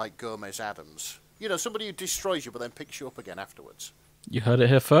somebody like Gomez Adams. You know, somebody who destroys you but then picks you up again afterwards. You heard it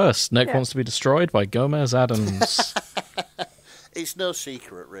here first. Nick Yeah. wants to be destroyed by Gomez Adams. It's no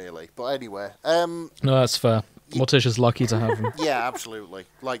secret, really. But anyway, No, that's fair. Morticia's lucky to have him. yeah, absolutely.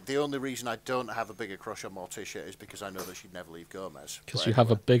 Like, the only reason I don't have a bigger crush on Morticia is because I know that she'd never leave Gomez. Because But you have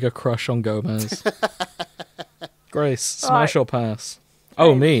a anyway. bigger crush on Gomez. Grace, Right. smash or pass?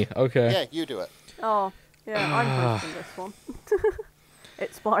 Oh, James. me. Okay. Yeah, you do it. Oh, yeah, I'm hosting this one.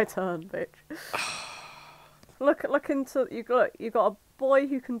 It's my turn, bitch. Look into you got a boy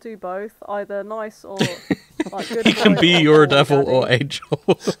who can do both, either nice or like good. He can boy be or your daddy. devil or angel.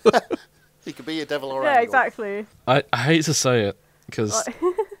 He could be a devil or Yeah, angel. exactly. I hate to say it, because Like,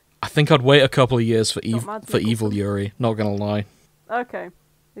 I think I'd wait a couple of years for Not Mads evil Mikkelsen. Yuri. Not gonna lie. okay,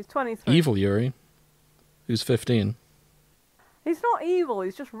 he's 23. Evil Yuri, who's 15. He's not evil.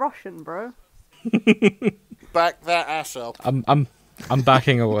 He's just Russian, bro. Back that ass up. I'm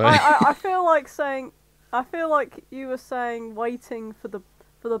backing away. I feel like saying. I feel like you were saying waiting for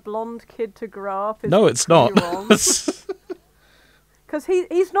the blonde kid to grow up. Is No, it's not. pretty wrong. Because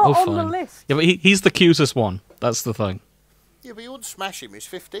he's not Oh, on the fine. list. Yeah, but he's the cutest one. That's the thing. Yeah, but you wouldn't smash him. He's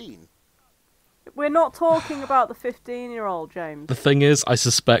 15. We're not talking about the 15-year-old, James. The thing is, I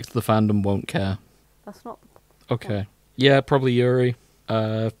suspect the fandom won't care. That's not. Okay. Yeah, probably Yuri.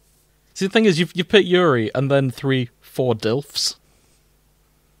 See, the thing is, you've picked Yuri and then 3-4 DILFs.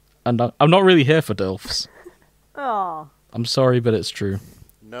 And I'm not really here for DILFs. Ah. I'm sorry, but it's true.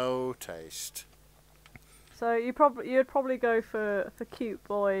 No taste. So you'd probably go for cute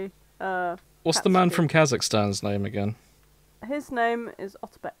boy. What's the man Katsuki. from Kazakhstan's name again? His name is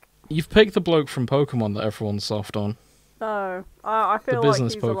Otbek. You've picked the bloke from Pokemon that everyone's soft on. No, I The feel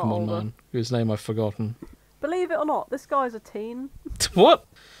business like he's a lot Pokemon older. man, whose name I've forgotten. Believe it or not, this guy's a teen. What?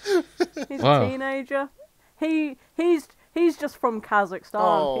 He's Wow. a teenager. He's just from Kazakhstan.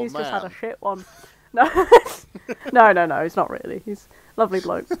 Oh, He's just had a man. shit one. No, no, he's not really. He's a lovely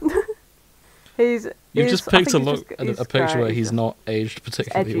bloke. You've just I picked think a he's look just- at he's a picture great, where he's just not aged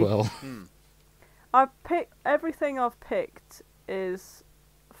particularly edgy. well. I've picked everything I've picked is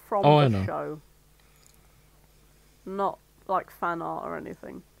from Oh, I the know. show, not like fan art or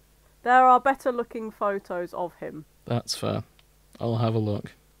anything. There are better looking photos of him. That's fair. I'll have a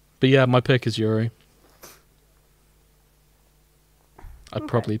look. But yeah, my pick is Yuri. I'd Okay.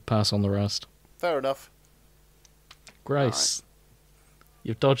 probably pass on the rest. Fair enough. Grace,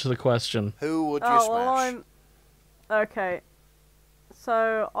 you've dodged the question. Who would you Oh smash? well, I'm okay.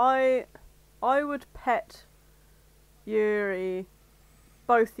 So I would pet Yuri,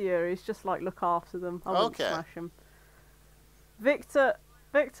 both Yuris, just like look after them. I wouldn't Okay. smash them. Victor,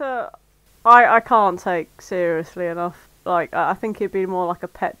 I can't take seriously enough. Like I think he'd be more like a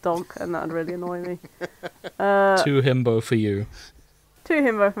pet dog, and that'd really annoy me. Two himbo for you. To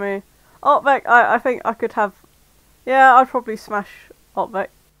him both me. Otbeck, I think I could have. Yeah, I'd probably smash Otbeck.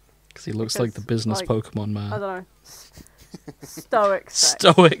 Because he looks like the Because, business like, Pokemon I man. don't know. Stoic sex.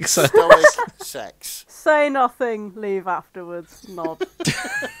 Stoic. Stoic sex. Say nothing, leave afterwards, nod.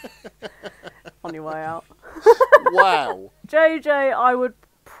 On your way out. Wow. JJ, I would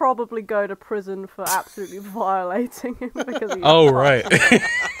probably go to prison for absolutely violating him because he. Oh, right.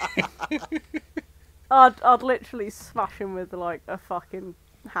 I'd literally smash him with like a fucking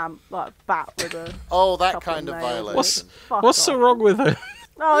bat with a. Oh, that couple kind of nails. violation. Fuck What's so off. wrong with it?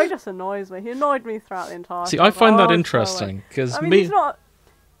 No, he just annoys me. He annoyed me throughout the entire. See, thing. I find Oh, that go away. interesting, because I mean, me... he's not.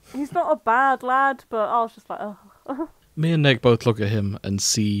 he's not a bad lad, but I was just like, oh. Me and Nick both look at him and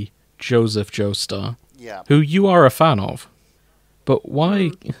see Joseph Joestar, Yeah. who you are a fan of. But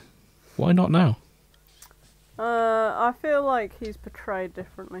why not now? I feel like he's portrayed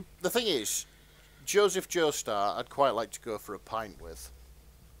differently. The thing is, Joseph Joestar, I'd quite like to go for a pint with,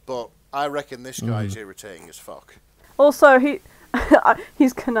 but I reckon this guy's irritating as fuck. Also,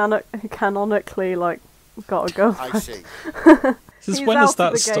 he's canonically like got a girlfriend. I see. Since He's when out has of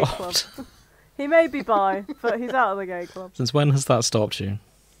that the gay stopped? club. He may be bi, but he's out of the gay club. Since when has that stopped you?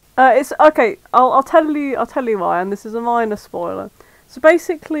 It's okay. I'll tell you why, and this is a minor spoiler. So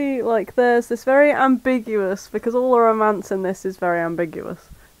basically, like, there's this very ambiguous, because all the romance in this is very ambiguous.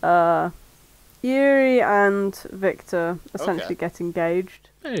 Yuri and Victor essentially get engaged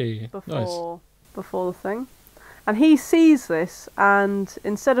Hey, before the thing, and he sees this, and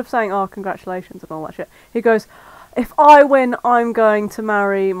instead of saying, "Oh, congratulations" and all that shit, he goes, "If I win, I'm going to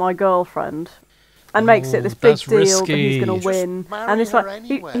marry my girlfriend." And makes it this big that's deal risky. that he's going Just to win, marry and it's her like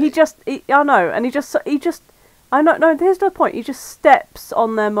anyway. I know, and he just, I know, no, here's the point. He just steps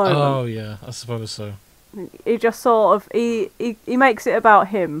on their moment. Oh yeah, I suppose so. He just sort of he makes it about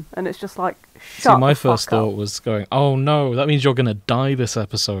him, and it's just like shut. See, my the fuck first thought up. was going, "Oh no, that means you're gonna die this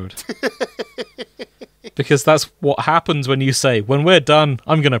episode." Because that's what happens when you say, "When we're done,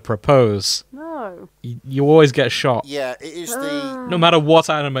 I'm gonna propose." No, You always get shot, Yeah, it is the... no matter what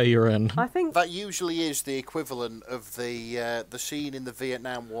anime you're in. I think That usually is the equivalent of the scene in the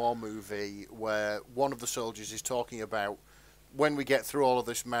Vietnam War movie where one of the soldiers is talking about, when we get through all of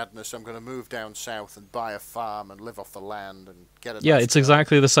this madness, I'm going to move down south and buy a farm and live off the land and get a Yeah, nice it's girl.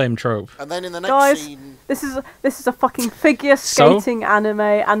 exactly the same trope. And then in the next Guys, scene... this is a fucking figure So? skating anime,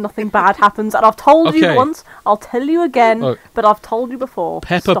 and nothing bad happens. And I've told you Okay. once, I'll tell you again, Look, but I've told you before.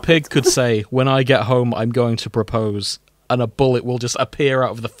 Peppa Stop Pig it. could say, "When I get home, I'm going to propose," and a bullet will just appear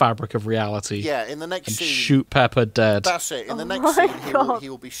out of the fabric of reality Yeah, in the next and scene... shoot Peppa dead. That's it. In the Oh next my scene, God. he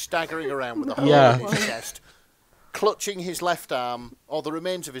will be staggering around with a hole Yeah. in his chest, clutching his left arm, or the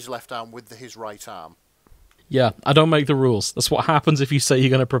remains of his left arm, with his right arm. Yeah, I don't make the rules. That's what happens if you say you're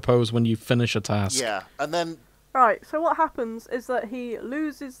going to propose when you finish a task. Yeah, and then... Right, so what happens is that he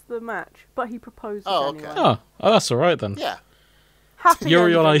loses the match, but he proposes Oh, okay. anyway. Oh, that's all right then. Yeah. Happy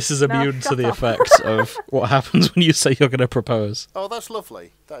Yuri on ending. Ice is Now immune to shut the up. effects of what happens when you say you're going to propose. Oh, that's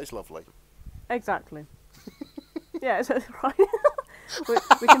lovely. That is lovely. Exactly. Yeah, it's right.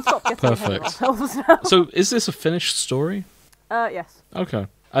 we can stop getting ahead of Perfect. ourselves now. So, is this a finished story? Yes. Okay.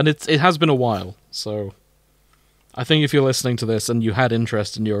 And it has been a while, so I think if you're listening to this and you had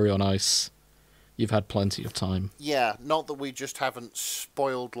interest in Yuri on Ice, you've had plenty of time. Yeah, not that we just haven't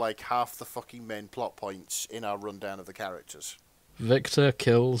spoiled like half the fucking main plot points in our rundown of the characters. Victor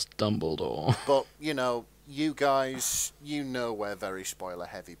kills Dumbledore. But, you know, you guys, you know we're very spoiler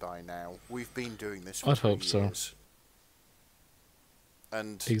heavy by now. We've been doing this for I'd 2 hope so. years.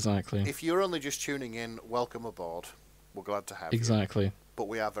 And Exactly. if you're only just tuning in, welcome aboard. We're glad to have you. Exactly. But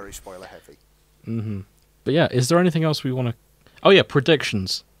we are very spoiler heavy. Mm-hmm. But yeah, is there anything else we want to... Oh yeah,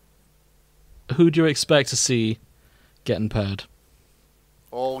 predictions. Who do you expect to see getting paired?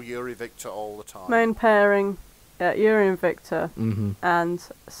 All Yuri Victor all the time. Main pairing, Yuri and Victor, Mm-hmm. and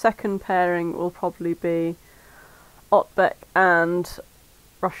second pairing will probably be Otbeck and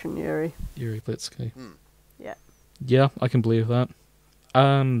Russian Yuri. Yuri Blitsky. Yeah. Yeah, I can believe that.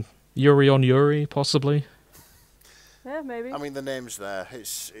 Yuri on Yuri, possibly. Yeah, maybe. I mean, the name's there.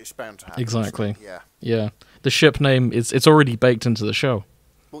 It's bound to happen. Exactly. Yeah. Yeah. The ship name, it's already baked into the show.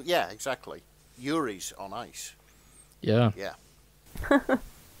 Well, yeah, exactly. Yuri's on ice. Yeah. Yeah.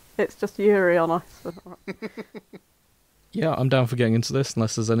 It's just Yuri on ice. Yeah, I'm down for getting into this,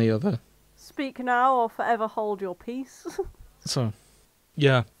 unless there's any other... Speak now or forever hold your peace. So,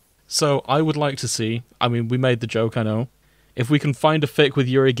 yeah. So, I would like to see... I mean, we made the joke, I know. If we can find a fic with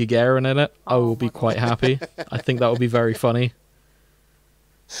Yuri Gagarin in it, I will be quite happy. I think that would be very funny.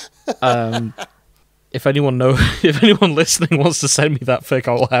 If anyone listening wants to send me that fic,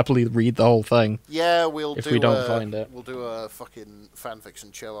 I will happily read the whole thing. Yeah, If we don't find it. We'll do a fucking fanfics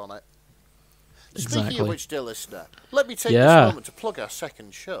and chill on it. Exactly. Speaking of which, dear listener, let me take Yeah. this moment to plug our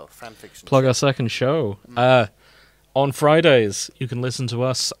second show, Fanfics and Plug Chill. our second show. On Fridays, you can listen to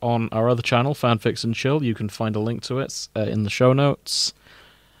us on our other channel, Fanfics and Chill. You can find a link to it in the show notes.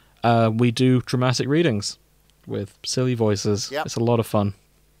 We do dramatic readings with silly voices. Yep. It's a lot of fun.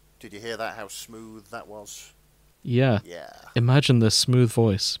 Did you hear that? How smooth that was? Yeah. Yeah. Imagine this smooth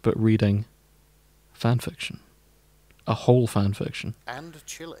voice, but reading fanfiction. A whole fanfiction. And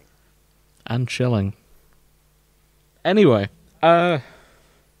chilling. And chilling. Anyway, yeah,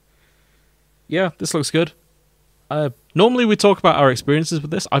 this looks good. Normally we talk about our experiences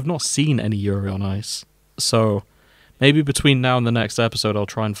with this. I've not seen any Yuri on Ice. So maybe between now and the next episode I'll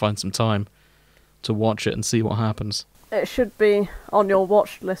try and find some time to watch it and see what happens. It should be on your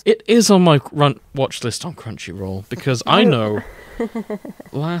watch list. It is on my watch list on Crunchyroll, because I know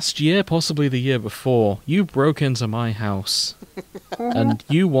last year, possibly the year before, you broke into my house and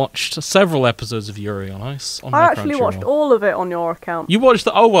you watched several episodes of Yuri on Ice on my I actually watched Crunchyroll. all of it on your account. You watched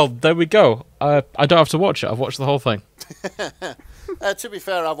the... Oh, well, there we go. I don't have to watch it. I've watched the whole thing. To be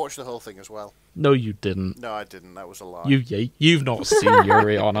fair, I've watched the whole thing as well. No, you didn't. No, I didn't. That was a lie. You've not seen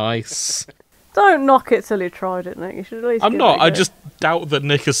Yuri on Ice. Don't knock it till you tried it, Nick. You should at least I'm give not. it a I go. just doubt that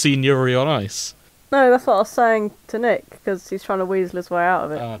Nick has seen Yuri on Ice. No, that's what I was saying to Nick, because he's trying to weasel his way out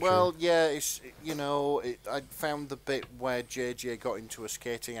of it. True. Well, yeah, it's I found the bit where JJ got into a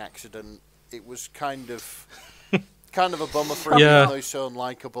skating accident. It was kind of a bummer for him, Yeah. even though he's so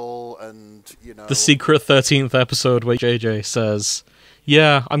unlikable, and The secret 13th episode where JJ says,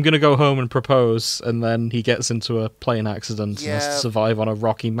 yeah, I'm going to go home and propose, and then he gets into a plane accident and has to Yeah. survive on a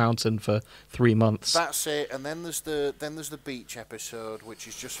rocky mountain for 3 months. That's it, and then there's the beach episode, which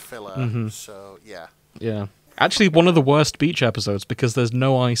is just filler. Mhm. So yeah, Yeah. Actually, one of the worst beach episodes, because there's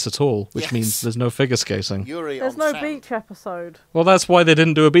no ice at all, which Yes. means there's no figure skating. Yuri There's on no sand. beach episode. Well, that's why they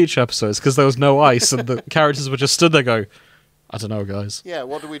didn't do a beach episode, because there was no ice, and the characters were just stood there going, I don't know, guys. Yeah,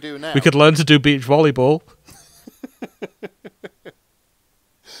 what do we do now? We could learn to do beach volleyball.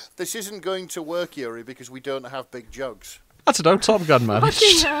 This isn't going to work, Yuri, because we don't have big jugs. I don't know, Top Gun Fucking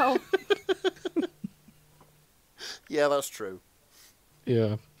managed. hell. Yeah, that's true.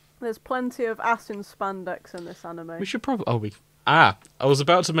 Yeah. There's plenty of ass in spandex in this anime. We should probably... I was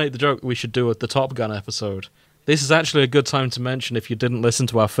about to make the joke we should do the Top Gun episode. This is actually a good time to mention if you didn't listen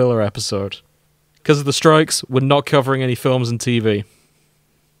to our filler episode. Because of the strikes, we're not covering any films and TV.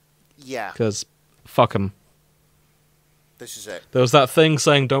 Yeah, Because fuck 'em. this is it. There was that thing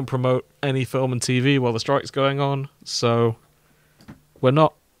saying don't promote any film and TV while the strike's going on, so we're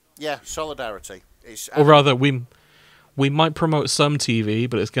not. Yeah, solidarity. It's Or rather, we might promote some TV,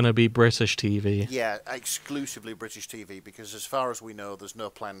 but it's going to be British TV. yeah, exclusively British TV, because as far as we know, there's no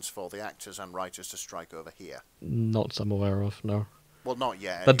plans for the actors and writers to strike over here. Not I'm aware of, no. Well, not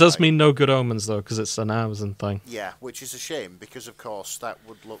yet. That does anyway. mean no good omens, though, because it's an Amazon thing. Yeah, which is a shame, because of course that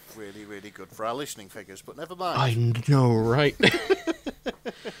would look really, really good for our listening figures, but never mind. I know, right?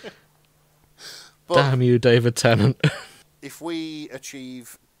 But Damn you, David Tennant. if we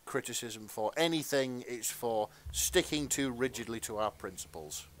achieve criticism for anything, it's for sticking too rigidly to our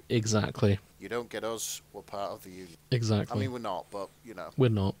principles. Exactly. You don't get us, we're part of the union. Exactly. I mean, we're not, but, We're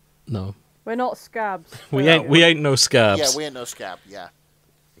not. No. We're not scabs. We No, ain't no scabs. Yeah, we ain't no scab, yeah.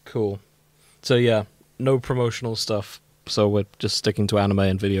 Cool. So yeah, no promotional stuff. So we're just sticking to anime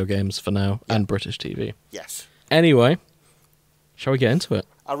and video games for now, and British TV. Yes. Anyway, shall we get into it?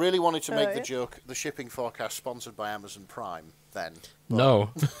 I really wanted to make the yeah. joke, the shipping forecast sponsored by Amazon Prime, then. But, No.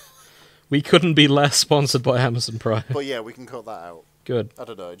 We couldn't be less sponsored by Amazon Prime. But yeah, we can cut that out. Good. I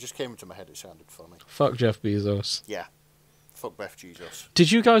don't know, it just came into my head, it sounded funny. Fuck Jeff Bezos. Yeah. Fuck Beth Jesus.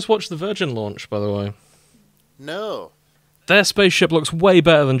 Did you guys watch the Virgin launch, by the way? No. Their spaceship looks way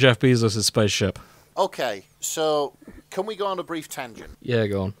better than Jeff Bezos' spaceship. Okay, so can we go on a brief tangent? Yeah,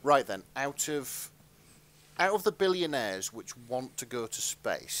 go on. Right then, out of the billionaires which want to go to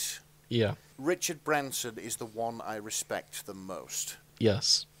space, Yeah. Richard Branson is the one I respect the most.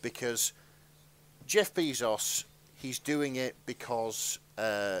 Yes. Because Jeff Bezos, he's doing it because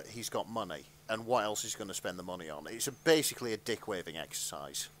he's got money. And what else is going to spend the money on? It's basically a dick-waving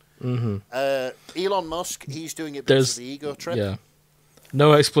exercise. Mm-hmm. Elon Musk, he's doing it because of the ego trip. Yeah.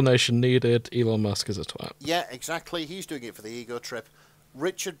 No explanation needed. Elon Musk is a twat. Yeah, exactly. He's doing it for the ego trip.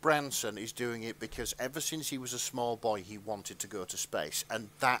 Richard Branson is doing it because ever since he was a small boy, he wanted to go to space. And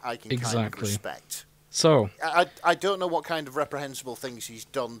that I can kind of Exactly. respect. So, I don't know what kind of reprehensible things he's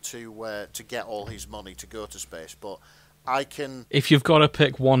done to get all his money to go to space, but I can... if you've got to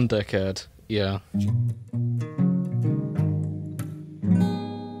pick one dickhead, yeah.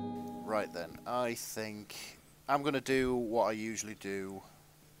 Right then, I think I'm going to do what I usually do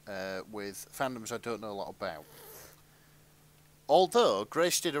with fandoms I don't know a lot about. Although,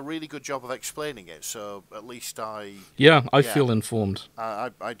 Grace did a really good job of explaining it, so at least I Yeah, I Yeah. feel informed.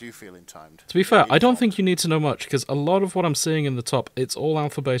 I do feel in timed. To be fair, I don't Informed. think you need to know much, because a lot of what I'm seeing in the top, it's all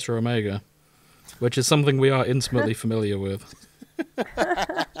Alpha, Beta, Omega, which is something we are intimately familiar with.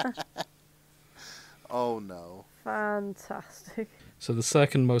 Oh no. Fantastic. So the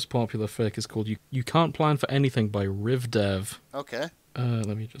second most popular fic is called You Can't Plan for Anything by Rivdev. Okay.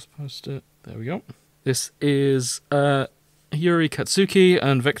 Let me just post it. There we go. This is Yuri Katsuki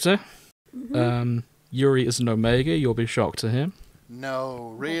and Victor. Yuri is an Omega. You'll be shocked to hear.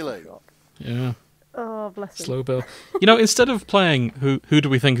 No, really? Yeah. Oh, bless him. Slow Bill. Instead of playing who do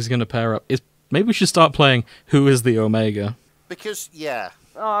we think is going to pair up, maybe we should start playing who is the Omega. Because, yeah.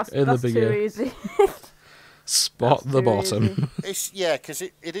 Oh, In that's the too beginning. easy. Spot That's the too bottom. Because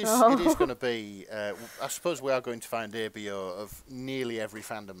it is going to be. I suppose we are going to find ABO of nearly every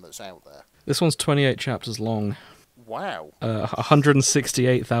fandom that's out there. This one's 28 chapters long. Wow.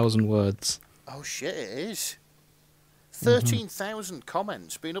 168,000 words. Oh shit! It is. 13,000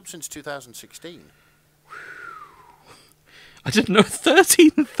 comments. Been up since 2016. I didn't know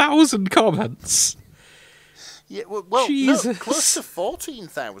 13,000 comments. Yeah. Well, no, Jesus. close to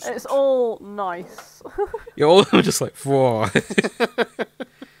 14,000. It's all nice. You're all just like, whoa.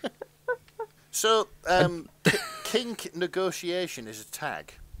 So, kink negotiation is a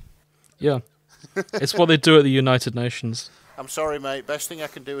tag. Yeah. It's what they do at the United Nations. I'm sorry, mate. Best thing I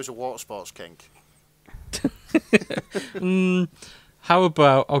can do is a water sports kink. How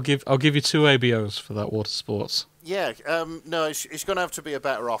about I'll give you 2 ABOs for that water sports. Yeah. No, it's going to have to be a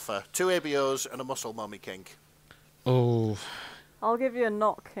better offer. 2 ABOs and a muscle mummy kink. Oh, I'll give you a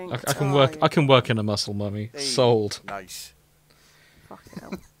knock kink. I can work. I can work in a muscle mummy. Hey, Sold. Nice. Fucking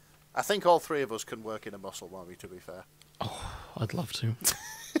hell. I think all 3 of us can work in a muscle mummy. To be fair. I'd love to.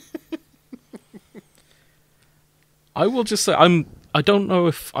 I will just say I don't know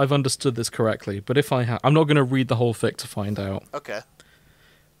if I've understood this correctly, but if I have, I'm not going to read the whole fic to find out. Okay.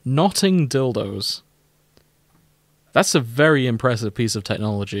 Knotting dildos. That's a very impressive piece of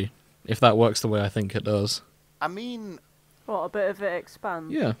technology, if that works the way I think it does. I mean, What, a bit of it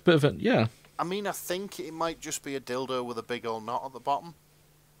expands? Yeah, bit of it. Yeah. I think it might just be a dildo with a big old knot at the bottom.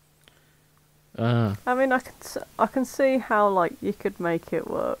 I mean, I can see how, like, you could make it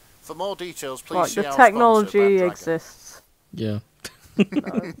work. For more details, please Like, see the our sponsor, technology Bad Dragon. exists. Yeah.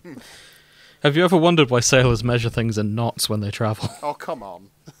 No. Have you ever wondered why sailors measure things in knots when they travel? Oh, come on.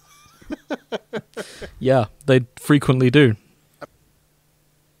 Yeah, they frequently do.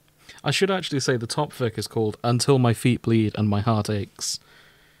 I should actually say the top fic is called Until My Feet Bleed and My Heart Aches.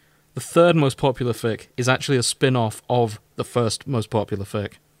 The third most popular fic is actually a spin-off of the first most popular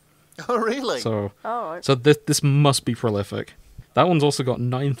fic. Oh, really? So Alright. this must be prolific. That one's also got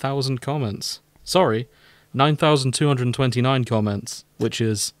 9,000 comments. Sorry, 9,229 comments, which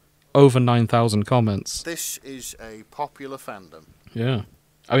is over 9,000 comments. This is a popular fandom. Yeah.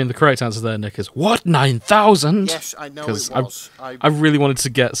 I mean, the correct answer there, Nick, is, what, 9,000? Yes, I know it 'Cause was. I really wanted to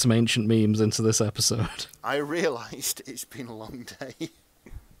get some ancient memes into this episode. I realised it's been a long day.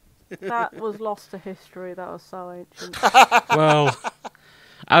 That was lost to history. That was so ancient. Well,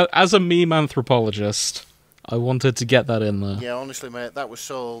 as a meme anthropologist, I wanted to get that in there. Yeah, honestly, mate, that was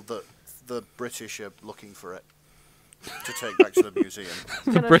so that the British are looking for it to take back to the museum.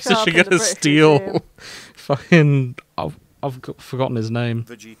 The Gonna British show up are in going the to British steal Museum. fucking... I've forgotten his name.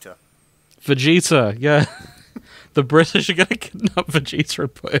 Vegeta. Vegeta, yeah. The British are going to kidnap Vegeta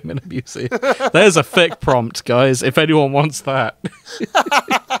and put him in a museum. There's a fic prompt, guys, if anyone wants that.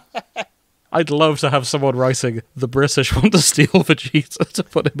 I'd love to have someone writing, the British want to steal Vegeta to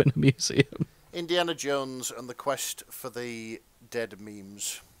put him in a museum. Indiana Jones and the quest for the dead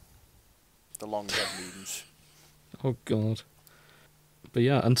memes. The long dead memes. Oh, God. But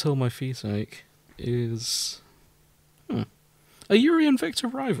yeah, Until My Feet Ache is... Are Yuri and Victor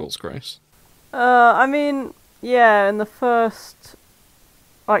rivals, Grace? I mean, yeah, in the first...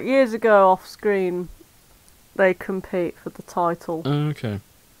 Like, years ago, off-screen, they compete for the title. Okay.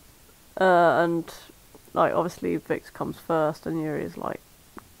 And, like, obviously Victor comes first, and Yuri is, like,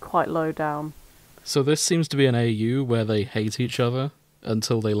 quite low down. So this seems to be an AU where they hate each other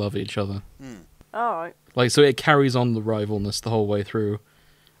until they love each other. Alright. Like, so it carries on the rivalness the whole way through,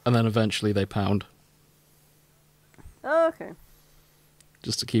 and then eventually they pound, Oh, okay.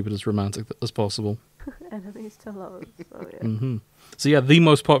 just to keep it as romantic as possible. Enemies to lovers. Oh, yeah. Hmm. So yeah, the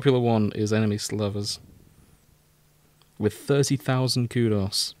most popular one is Enemies to Lovers, with 30,000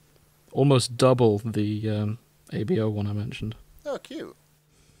 kudos. Almost double the ABO one I mentioned. Oh, cute.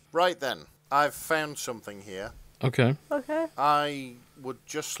 Right then, I've found something here. Okay. Okay. I would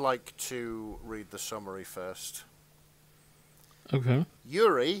just like to read the summary first. Okay.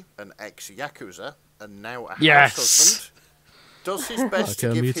 Yuri, an ex-Yakuza, and now a Yes! house husband, does his best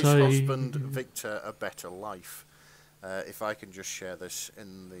to give his husband, Victor, a better life. If I can just share this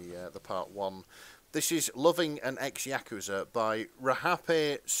in the part one. This is Loving an Ex-Yakuza by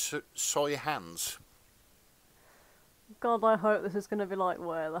Rahape Soyhands. God, I hope this is going to be like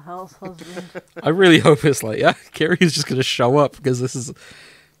Where the House Husband. I really hope it's like, yeah, Kiri's just going to show up, because this is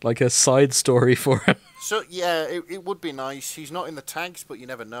like a side story for him. So yeah, it would be nice. He's not in the tags, but you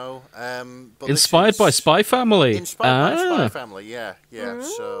never know. But Inspired by Spy Family. Inspired by Spy Family, yeah.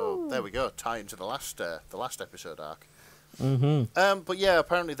 So there we go. Tie into the last episode arc. But yeah,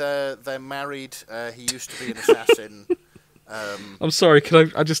 apparently they're married. He used to be an assassin. I'm sorry.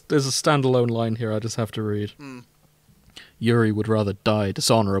 Can I just? There's a standalone line here. I just have to read. Yuri would rather die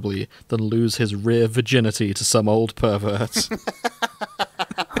dishonorably than lose his rear virginity to some old pervert.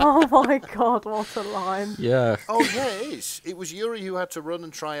 Oh my god, what a line. Yeah. Oh yeah, it is. It was Yuri who had to run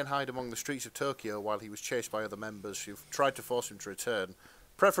and try and hide among the streets of Tokyo while he was chased by other members who tried to force him to return,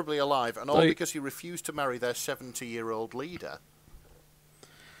 preferably alive, and all because he refused to marry their 70-year-old leader.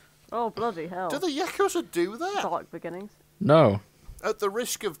 Oh, bloody hell. Do the Yakuza do that? Dark beginnings. No. At the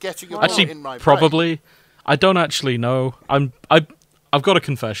risk of getting a Actually, bullet in my probably. I don't actually know. I've got a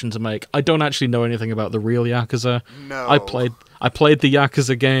confession to make. I don't actually know anything about the real Yakuza. No. I played the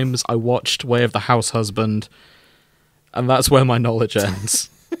Yakuza games. I watched Way of the House Husband, and that's where my knowledge ends.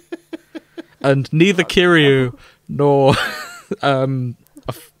 And neither Kiryu nor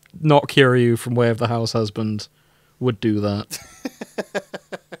not Kiryu from Way of the House Husband would do that.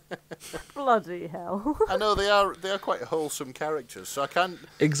 Bloody hell. I know they are quite wholesome characters, so I can't...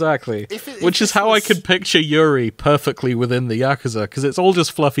 Exactly. If Which is this how I was- could picture Yuri perfectly within the Yakuza, because it's all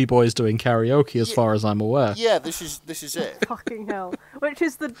just fluffy boys doing karaoke as far as I'm aware. Yeah, this is it. Fucking hell. Which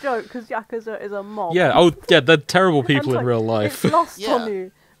is the joke, because Yakuza is a mob. Yeah, they're terrible And, people in like, real life. It's lost Yeah. on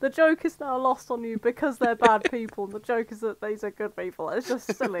you. The joke is now lost on you because they're bad people. And the joke is that these are good people. It's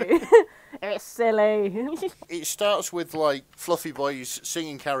just silly. It's silly. It starts with, like, fluffy boys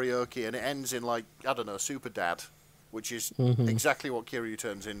singing karaoke, and it ends in, like, I don't know, Super Dad, which is exactly what Kiryu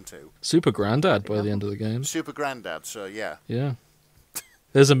turns into. Super Granddad by the end of the game. Super Granddad, so yeah. Yeah.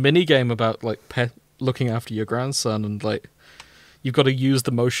 There's a mini game about like looking after your grandson, and like you've got to use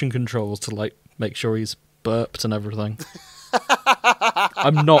the motion controls to like make sure he's burped and everything.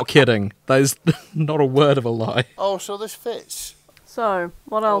 I'm not kidding. That is not a word of a lie. Oh, so this fits. So,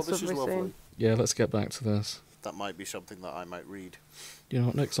 what else this have we is lovely. seen? Yeah, let's get back to this. That might be something that I might read. You know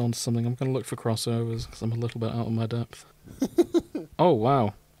what? Next on to something. I'm going to look for crossovers because I'm a little bit out of my depth. Oh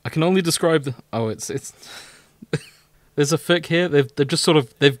wow! I can only describe the. Oh, it's. There's a fic here. They've just sort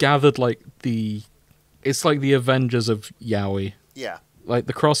of gathered like the. It's like the Avengers of Yaoi. Yeah. Like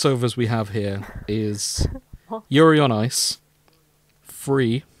the crossovers we have here is What? Yuri on Ice,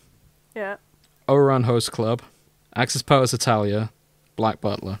 Free, Yeah. Ouran Host Club, Axis Powers Italia, Black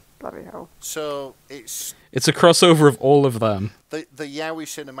Butler. Bloody hell. So it's It's a crossover of all of them. the Yaoi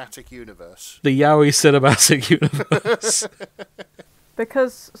cinematic universe. The Yaoi cinematic universe.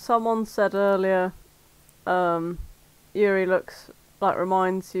 Because someone said earlier, Yuri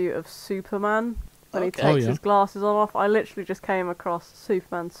reminds you of Superman when he Okay. takes Oh, yeah. his glasses on off. I literally just came across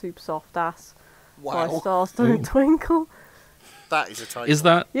Superman Super Soft Ass by Wow, Stars Don't Twinkle. that is a title. Is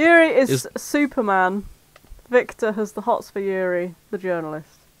that Yuri is Is- Superman. Victor has the hots for Yuri, the journalist.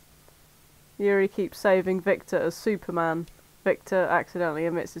 Yuri keeps saving Victor as Superman. Victor accidentally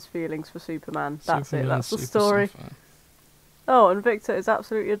admits his feelings for Superman. That's Superman it, that's the Super story. Sofa? Oh, and Victor is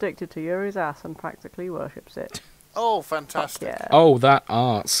absolutely addicted to Yuri's ass and practically worships it. Oh, Fuck fantastic. yeah. Oh, that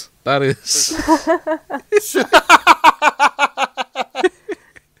art. That is.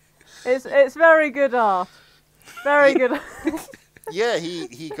 It's very good art. Very good. Yeah,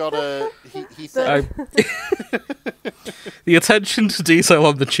 he got a... He The- The attention to detail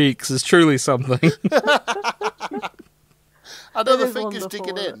on the cheeks is truly something. I know It the is fingers wonderful,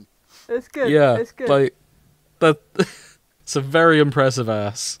 digging isn't in. It's good. Yeah, It's good. like that. It's a very impressive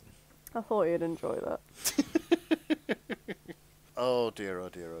ass. I thought you'd enjoy that. Oh dear, oh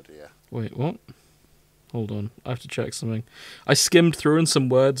dear, oh dear. Wait, what? Hold on, I have to check something. I skimmed through and some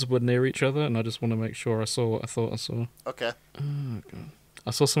words were near each other, and I just want to make sure I saw what I thought I saw. Okay. Oh god,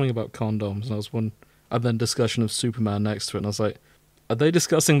 I saw something about condoms, and and then discussion of Superman next to it, and I was like, are they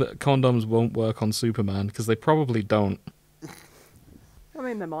discussing that condoms won't work on Superman? Because they probably don't. I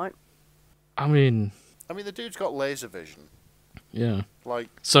mean, they might. I mean, The dude's got laser vision. yeah. Like,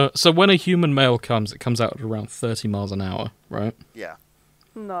 So when a human male comes, it comes out at around 30 miles an hour, right? yeah.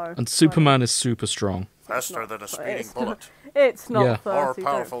 No. And Superman is super strong. Faster than a speeding it's- bullet. It's not Yeah. 30. More Don't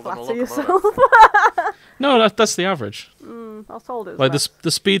powerful than a flatter locomotive. yourself. No, that's the average. I was told it was Like less.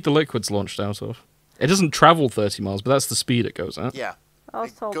 the speed the liquid's launched out of. It doesn't travel 30 miles, but that's the speed it goes at. Yeah. I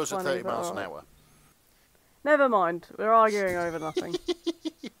was It told goes at 20, 30 miles but an alright. hour. Never mind. We're arguing over nothing.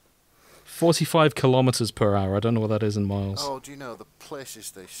 45 kilometers per hour. I don't know what that is in miles. Oh, do you know the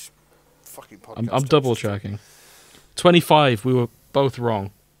places this fucking podcast I'm double takes us to? checking. 25. We were both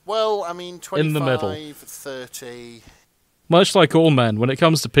wrong. Well, 25, In the middle. 30... Much like all men, when it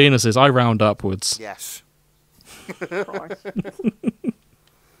comes to penises, I round upwards. Yes. Christ.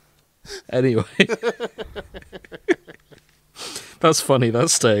 Anyway. That's funny,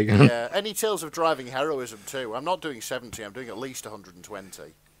 that's staying. Yeah, any tales of driving heroism too. I'm not doing 70, I'm doing at least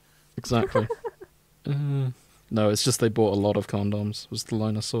 120. Exactly. No, it's just they bought a lot of condoms, was the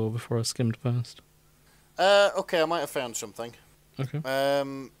line I saw before I skimmed past. Okay, I might have found something. Okay.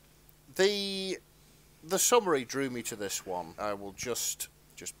 The summary drew me to this one. I will just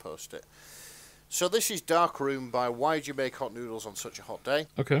post it. So this is Dark Room by Why'd You Make Hot Noodles on Such a Hot Day?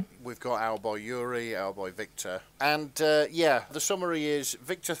 Okay. We've got our boy Yuri, our boy Victor. And, the summary is,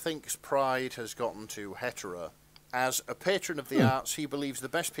 Victor thinks pride has gotten to hetero. As a patron of the arts, he believes the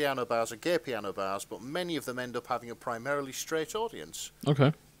best piano bars are gay piano bars, but many of them end up having a primarily straight audience.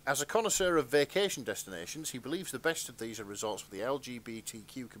 Okay. As a connoisseur of vacation destinations, he believes the best of these are resorts for the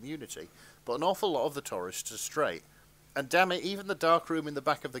LGBTQ community, but an awful lot of the tourists are straight. And damn it, even the dark room in the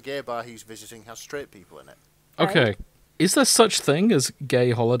back of the gay bar he's visiting has straight people in it. Okay. Is there such thing as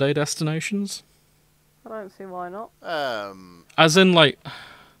gay holiday destinations? I don't see why not. As in, like,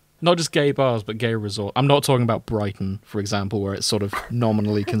 not just gay bars, but gay resort. I'm not talking about Brighton, for example, where it's sort of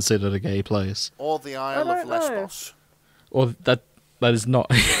nominally considered a gay place. Or the Isle of Lesbos. Or that is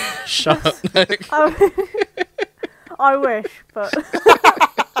not... Shut up, Nick. I wish, but...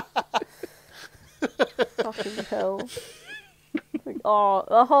 Fucking hell. Oh,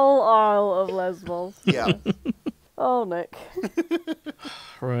 the whole Isle of Lesbos. Yeah. Oh, Nick.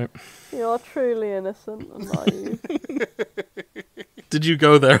 Right. You are truly innocent and naive. Did you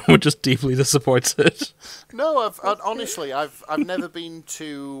go there and were just deeply disappointed? No, honestly, I've never been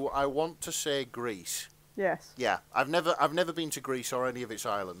to, I want to say Greece. Yes. Yeah, I've never been to Greece or any of its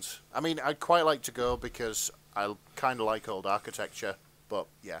islands. I mean, I'd quite like to go because I kind of like old architecture, but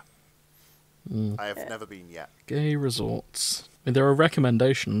yeah. I have never been yet. Gay resorts. I mean, there are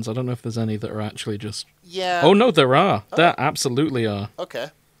recommendations. I don't know if there's any that are actually just... Yeah. Oh, no, there are. Oh. There absolutely are.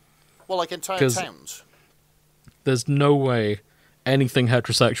 Okay. Well, like entire towns. There's no way anything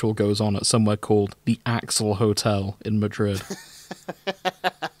heterosexual goes on at somewhere called the Axel Hotel in Madrid.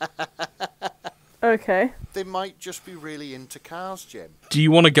 Okay. They might just be really into cars, Jim. Do you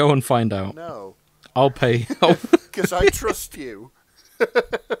want to go and find out? No. I'll pay. Because I trust you.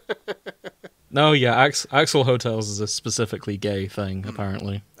 No, yeah, Axel Hotels is a specifically gay thing,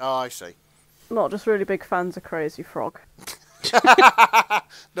 apparently. Oh, I see. Not just really big fans of Crazy Frog.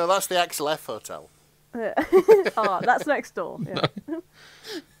 No, that's the Axel F Hotel. Yeah. That's next door. Yeah. No.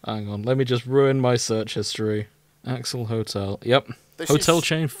 Hang on, let me just ruin my search history. Axel Hotel. Yep. Hotel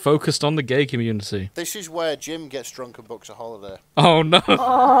chain focused on the gay community. This is where Jim gets drunk and books a holiday. Oh, no.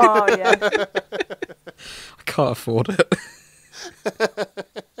 Oh, yeah. I can't afford it.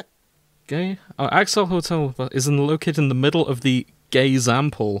 Gay? Axel Hotel is located in the middle of the Gay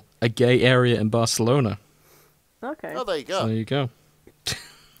Zampel, a gay area in Barcelona. Okay. Oh, there you go. So there you go.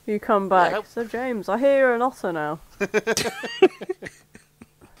 You come back. Yeah. So, James, I hear you're an otter now.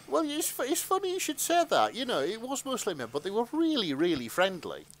 Well, it's funny you should say that. You know, it was mostly men, but they were really, really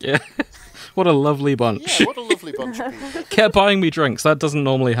friendly. Yeah. What a lovely bunch. Yeah, what a lovely bunch of people. Kept buying me drinks. That doesn't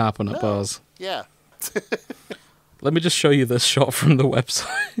normally happen at bars. Yeah. Let me just show you this shot from the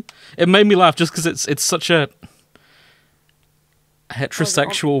website. It made me laugh just because it's such a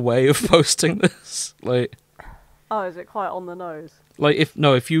heterosexual way of posting this. Like, oh, is it quite on the nose? Like,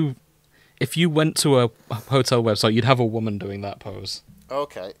 if you went to a hotel website, you'd have a woman doing that pose.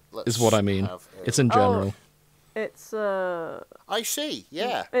 Okay. Is what I mean. It's in general. It's I see.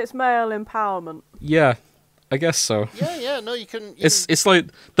 Yeah. It's male empowerment. Yeah, I guess so. Yeah. No, you can. It's like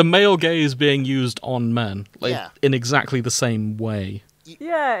the male gaze being used on men, like in exactly the same way.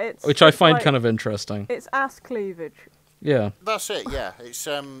 Yeah, which I find kind of interesting. It's ass cleavage. Yeah. That's it. Yeah, it's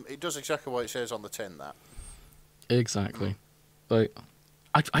it does exactly what it says on the tin. That. Exactly. Like,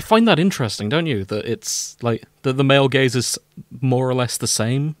 I find that interesting, don't you? That it's like that the male gaze is more or less the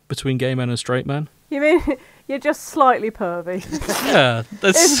same between gay men and straight men. You mean you're just slightly pervy? Yeah,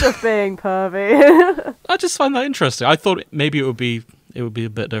 it's just being pervy. I just find that interesting. I thought maybe it would be a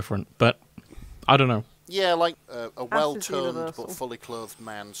bit different, but I don't know. Yeah, like a well-toned but fully clothed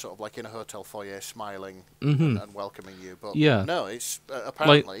man, sort of like in a hotel foyer, smiling and welcoming you. But no, it's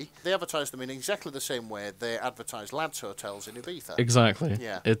apparently they advertise them in exactly the same way they advertise lads' hotels in Ibiza. Exactly.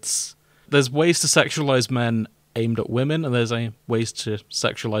 Yeah. There's ways to sexualize men aimed at women, and there's ways to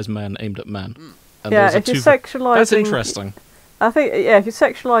sexualize men aimed at men. And yeah, if you're sexualizing, that's interesting. I think if you're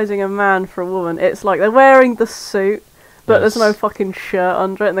sexualizing a man for a woman, it's like they're wearing the suit. But there's no fucking shirt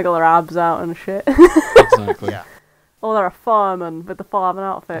under it, and they got their abs out and shit. Exactly. Yeah. Or they're a fireman with the fireman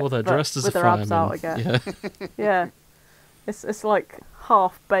outfit. Or they're dressed as a with their fireman. abs out again. Yeah. Yeah. It's like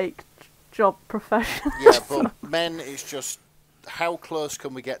half-baked job profession. Yeah, but men, it's just how close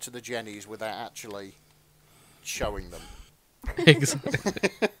can we get to the Jennies without actually showing them? Exactly.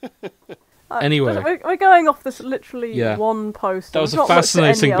 Anyway. We're going off this literally Yeah. one post. That was We've a not looked at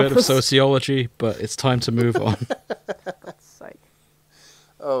fascinating any bit of others. sociology, but it's time to move on. For God's sake.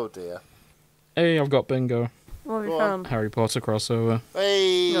 Oh dear. Hey, I've got bingo. What have you Go on. found? Harry Potter crossover.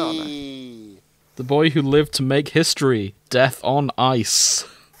 Hey. Oh, The boy who lived to make history. Death on Ice.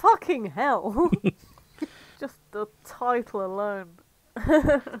 Fucking hell. Just the title alone.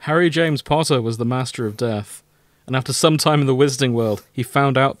 Harry James Potter was the master of death, and after some time in the Wizarding World, he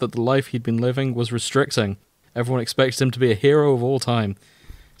found out that the life he'd been living was restricting. Everyone expected him to be a hero of all time.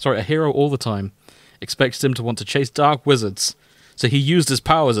 Sorry, a hero all the time. Expected him to want to chase dark wizards. So he used his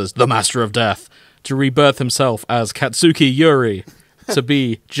powers as the Master of Death to rebirth himself as Katsuki Yuri, to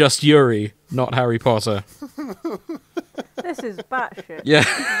be just Yuri, not Harry Potter. This is batshit. Yeah.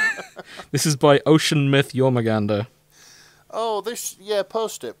 This is by Ocean Myth Yormagander. Oh, this. Yeah,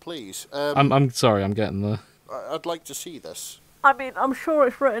 post it, please. I'm sorry, I'm getting there. I'd like to see this. I mean, I'm sure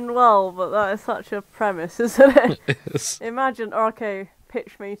it's written well, but that is such a premise, isn't it? Yes. Imagine, okay,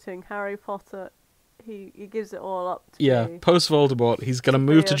 pitch meeting, Harry Potter, he gives it all up to Yeah, be post Voldemort, he's going to be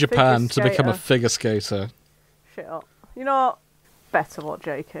move a to Japan figure to become a skater. figure skater. shit up. You know what? Better what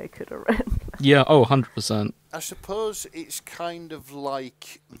JK could have written. Yeah, oh, 100%. I suppose it's kind of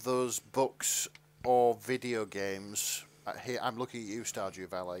like those books or video games. Here, I'm looking at you, Stardew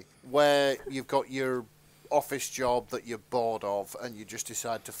Valley, where you've got your office job that you're bored of, and you just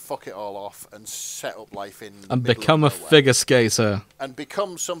decide to fuck it all off and set up life in the And middle become a of nowhere. figure skater. And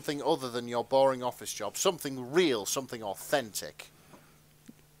become something other than your boring office job, something real, something authentic.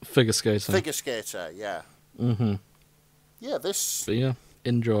 Figure skater. Figure skater, yeah. Mm-hmm. Yeah, this. But yeah,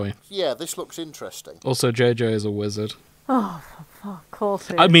 enjoy. Yeah, this looks interesting. Also, JJ is a wizard. Oh, of course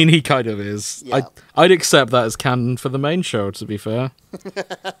he I is. mean, he kind of is. Yeah. I'd accept that as canon for the main show, to be fair.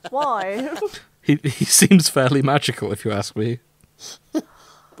 Why? He seems fairly magical, if you ask me.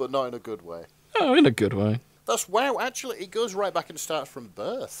 But not in a good way. Oh, in a good way. That's wow, actually, it goes right back and starts from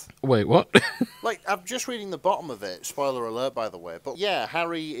birth. Wait, what? Like, I'm just reading the bottom of it. Spoiler alert, by the way. But yeah,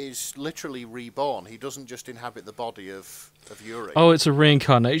 Harry is literally reborn. He doesn't just inhabit the body of Yuri. Oh, it's a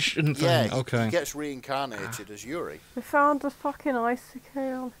reincarnation thing. yeah, Okay. he gets reincarnated as Yuri. We found a fucking icicle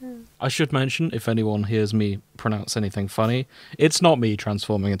on him. I should mention, if anyone hears me pronounce anything funny, it's not me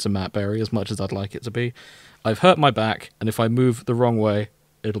transforming into Matt Berry as much as I'd like it to be. I've hurt my back, and if I move the wrong way,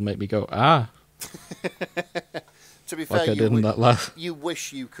 it'll make me go, ah. To be fair, Like I did in that last... you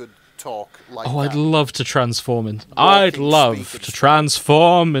wish you could talk like Oh, that. I'd love to transform in... I'd love speak and to speak.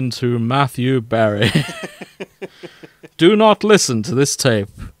 transform into Matthew Berry. Do not listen to this tape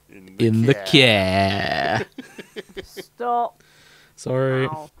in the care. Stop. Sorry.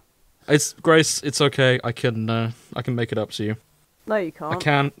 Ow. It's Grace, it's okay. I can make it up to you. No, you can't. I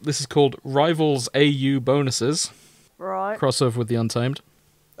can. This is called Rivals AU Bonuses. Right. Crossover with the Untamed.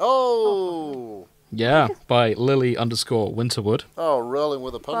 Oh! Yeah, by Lily_Winterwood. Oh, rolling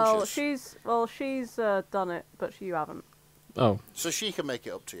with the punches. She's done it, but you haven't. Oh, So she can make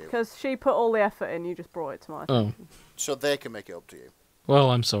it up to you. Because she put all the effort in, you just brought it to my oh. attention. So they can make it up to you.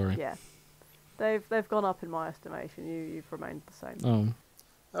 Well, I'm sorry. Yeah. They've gone up in my estimation. You've remained the same. Oh.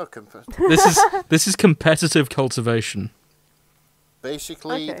 Oh, This is competitive cultivation.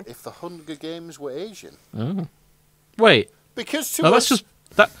 basically, Okay. if the Hunger Games were Asian. Oh. Wait. Because to No, us, that's just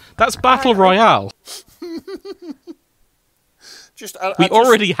that's Battle Royale. We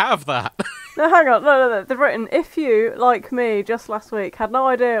already have that. No, hang on. No. They've written, if you, like me, just last week, had no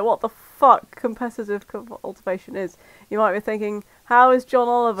idea what the fuck competitive cultivation is, you might be thinking, how is John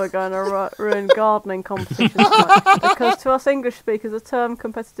Oliver going to ruin gardening competitions tonight? Because to us English speakers, the term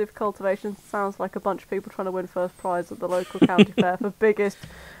competitive cultivation sounds like a bunch of people trying to win first prize at the local county fair for biggest...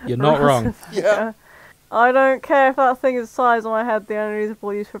 You're not wrong. Yeah. I don't care if that thing is the size of my head, the only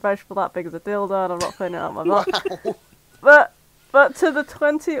reasonable use for a vegetable that big is a dildo, and I'm not putting it up my butt. But to the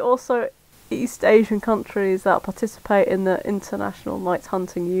 20 or so East Asian countries that participate in the International Night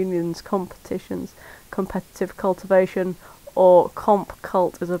Hunting Union's competitions, competitive cultivation, or comp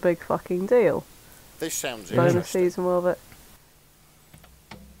cult is a big fucking deal. This sounds Bonus interesting. season, will it?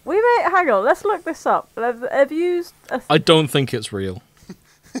 Hang on, let's look this up. They've used I don't think it's real.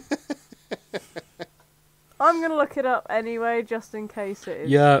 I'm going to look it up anyway, just in case it is.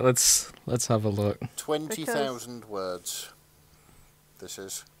 Yeah, let's have a look. 20,000 words. This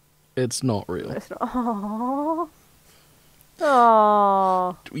is. It's not real. It's not. Aww.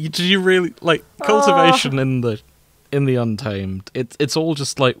 Aww. Did you really like cultivation in the Untamed? It's all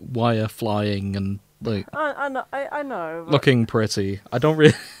just like wire flying and Like, I know. But looking pretty. I don't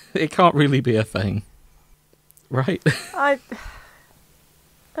really... It can't really be a thing. Right? I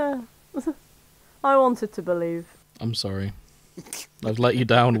wanted to believe. I'm sorry. I've let you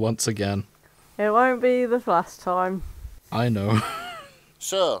down once again. It won't be the last time. I know.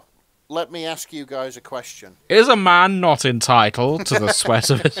 So, let me ask you guys a question. Is a man not entitled to the sweat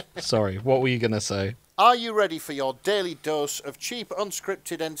of his... Sorry, what were you going to say? Are you ready for your daily dose of cheap,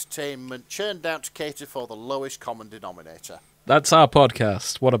 unscripted entertainment churned out to cater for the lowest common denominator? That's our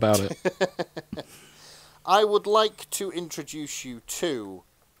podcast. What about it? I would like to introduce you to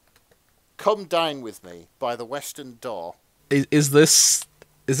Come Dine With Me by the Western Door. Is this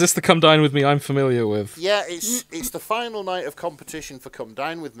the Come Dine With Me I'm familiar with? Yeah, it's the final night of competition for Come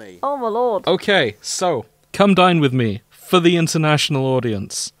Dine With Me. Oh my lord. Okay, so, Come Dine With Me, for the international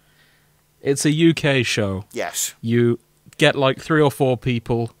audience. It's a UK show. Yes. You get like 3 or 4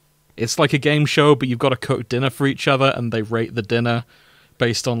 people. It's like a game show, but you've got to cook dinner for each other, and they rate the dinner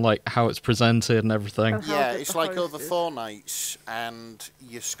based on like how it's presented and everything. Uh-huh. Yeah, How it's the like host over is. 4 nights, and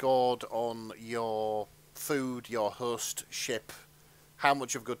you scored on your food, your host, ship, how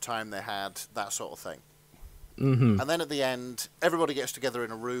much of a good time they had, that sort of thing. Mm-hmm. And then at the end, everybody gets together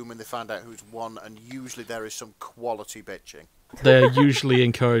in a room and they find out who's won, and usually there is some quality bitching. They're usually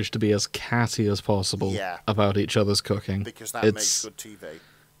encouraged to be as catty as possible Yeah. about each other's cooking. Because that makes good TV.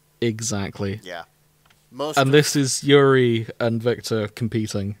 Exactly. Yeah. Most And of- this is Yuri and Victor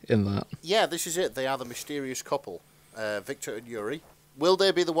competing in that. Yeah, this is it. They are the mysterious couple, Victor and Yuri. Will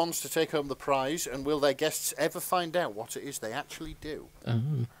they be the ones to take home the prize, and will their guests ever find out what it is they actually do? Oh.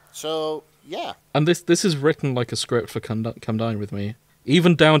 So, yeah. And this is written like a script for Come Dine With Me.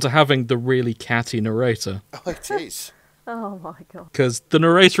 Even down to having the really catty narrator. Oh, it is. Oh my god. Because the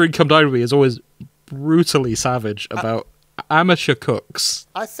narrator in Come Dine With Me is always brutally savage about amateur cooks.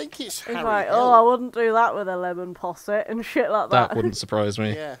 I think it's He's Harry like, Hill. oh, I wouldn't do that with a lemon posset and shit like that. That wouldn't surprise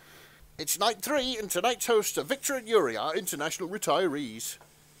me. Yeah. It's night 3, and tonight's hosts are Victor and Yuri, our international retirees.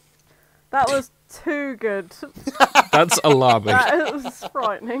 That was too good. That's alarming. That was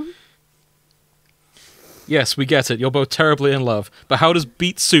frightening. Yes, we get it. You're both terribly in love. But how does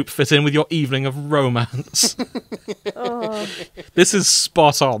beet soup fit in with your evening of romance? Oh. This is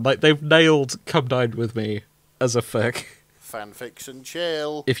spot on. Like, they've nailed Come Dine With Me as a fic. Fanfics and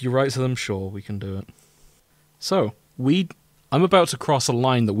chill. If you write to them, sure, we can do it. So, I'm about to cross a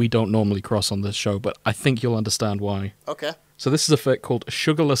line that we don't normally cross on this show, but I think you'll understand why. Okay. So this is a fic called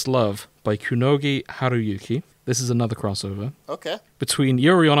Sugarless Love by Kunogi Haruyuki. This is another crossover Okay. between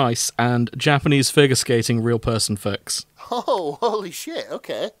Yuri on Ice and Japanese figure skating real person fics. Oh, holy shit,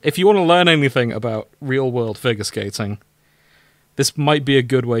 okay. If you want to learn anything about real world figure skating, this might be a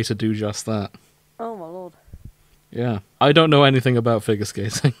good way to do just that. Oh my lord. Yeah. I don't know anything about figure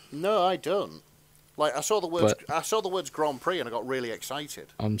skating. No, I don't. Like, I saw the words Grand Prix and I got really excited.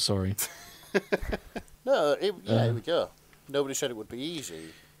 I'm sorry. No, here we go. Nobody said it would be easy.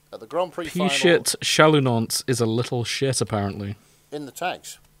 At the Grand Prix final, P-shit Chalunant is a little shit, apparently. in the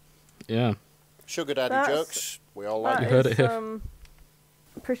tags. Yeah. Sugar Daddy That's- jokes, we all like That You it. heard is, it here.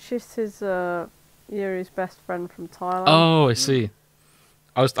 Precious is Yuri's best friend from Thailand. Oh, I see.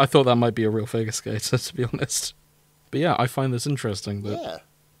 I thought that might be a real figure skater, to be honest. But yeah, I find this interesting that Yeah.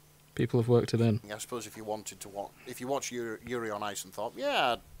 people have worked it in. I suppose if you wanted to if you watch Yuri on Ice and thought,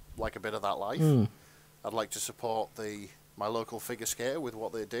 yeah, I'd like a bit of that life, Hmm. I'd like to support my local figure skater with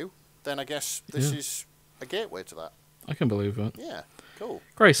what they do, then I guess this Yeah. is a gateway to that. I can believe it. Yeah, cool.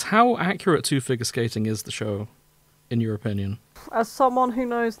 Grace, how accurate to figure skating is the show, in your opinion? As someone who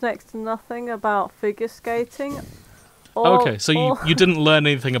knows next to nothing about figure skating. Okay, so you didn't learn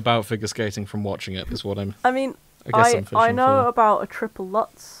anything about figure skating from watching it, is what I'm... I mean, I guess I'm I fishing know for. about a triple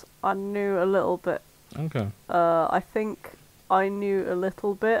Lutz. I knew a little bit. Okay. I think I knew a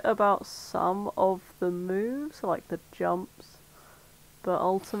little bit about some of the moves, like the jumps, but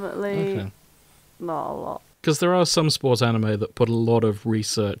ultimately Okay. not a lot. Because there are some sports anime that put a lot of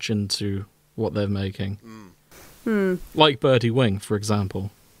research into what they're making. Like Birdie Wing, for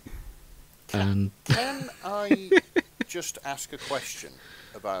example. And Can I just ask a question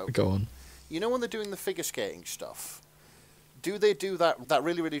about, go on. you know when they're doing the figure skating stuff, do they do that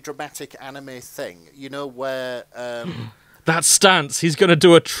really, really dramatic anime thing, you know, where... That stance, he's going to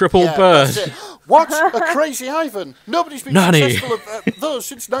do a triple yeah, bird. that's it. What? A crazy Ivan? Nobody's been Nani. successful at those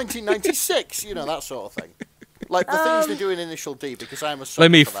since 1996, you know, that sort of thing. Like the things they do in Initial D, because I'm a sucker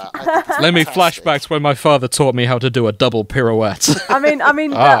Let me for that. I think it's Let me fantastic. flashback to when my father taught me how to do a double pirouette. I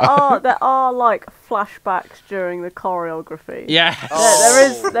mean, there are like flashbacks during the choreography. Yes.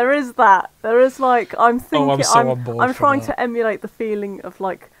 There is that. There is like I'm thinking I'm so on board I'm for trying that. to emulate the feeling of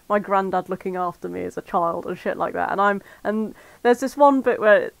like my granddad looking after me as a child and shit like that. And there's this one bit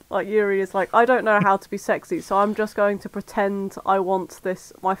where like Yuri is like, I don't know how to be sexy, so I'm just going to pretend I want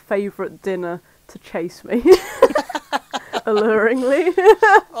my favourite dinner to chase me. Alluringly.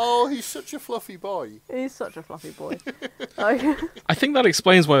 Oh, he's such a fluffy boy. He's such a fluffy boy. I think that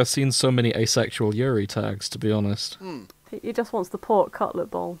explains why I've seen so many asexual Yuri tags, to be honest. He just wants the pork cutlet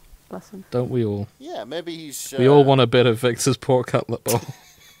bowl. Bless him. Don't we all? Yeah, maybe he's... We all want a bit of Victor's pork cutlet bowl.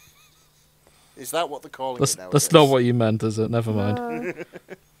 Is that what they're calling it now? That's not what you meant, is it? Never mind.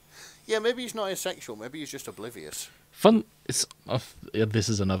 Yeah, maybe he's not asexual. Maybe he's just oblivious. Fun. Yeah, this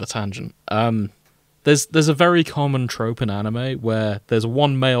is another tangent. There's a very common trope in anime where there's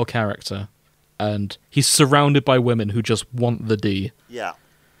one male character, and he's surrounded by women who just want the D. Yeah.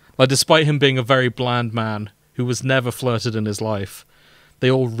 Like, despite him being a very bland man who was never flirted in his life,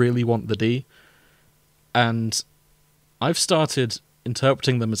 they all really want the D. And I've started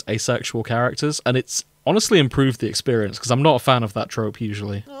interpreting them as asexual characters, and it's honestly improved the experience, because I'm not a fan of that trope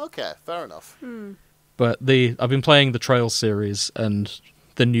usually. Oh, okay, fair enough. But I've been playing the Trails series, and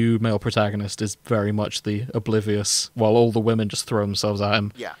the new male protagonist is very much the oblivious, while all the women just throw themselves at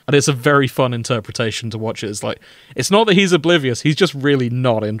him. Yeah. And it's a very fun interpretation to watch it. It's like, it's not that he's oblivious, he's just really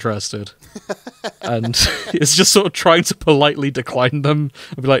not interested. And it's just sort of trying to politely decline them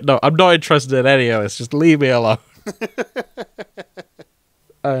and be like, no, I'm not interested in any of this, just leave me alone.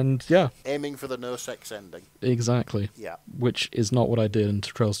 And yeah. Aiming for the no-sex ending. Exactly. Yeah. Which is not what I did in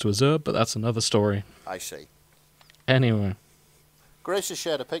Trails to Azure, but that's another story. I see. Anyway. Grace has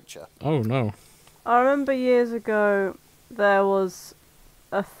shared a picture. Oh no. I remember years ago there was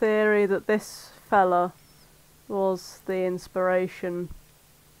a theory that this fella was the inspiration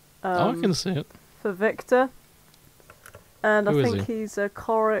I can see it. for Victor. And Who I is think he? he's a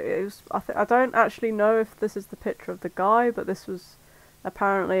I don't actually know if this is the picture of the guy, but this was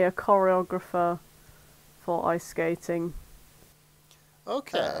apparently a choreographer for ice skating.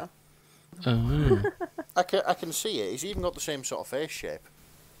 Okay. Oh. I can see it. He's even got the same sort of face shape.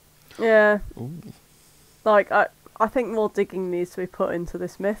 Yeah. Ooh. Like, I think more digging needs to be put into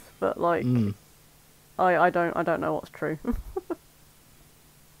this myth, but like, I don't know what's true.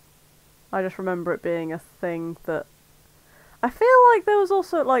 I just remember it being a thing that I feel like there was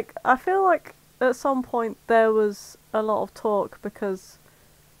also like at some point there was a lot of talk because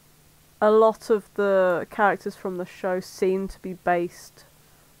a lot of the characters from the show seem to be based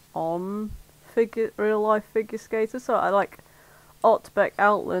on real life figure skaters. So I like Otbek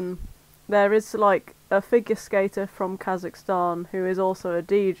Outland. There is like a figure skater from Kazakhstan who is also a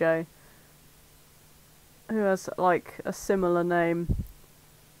DJ who has like a similar name.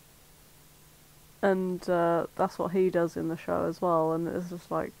 And that's what he does in the show as well, and it's just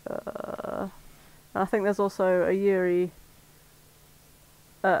like, I think there's also a Yuri,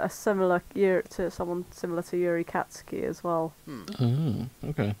 a similar Yuri to someone similar to Yuri Katsuki as well. Oh,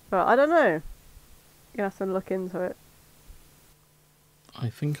 okay. But I don't know. You have to look into it. I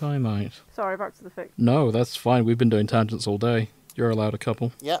think I might. Sorry, back to the fic. No, that's fine. We've been doing tangents all day. You're allowed a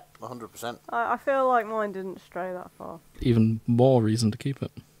couple. Yeah, 100%. I feel like mine didn't stray that far. Even more reason to keep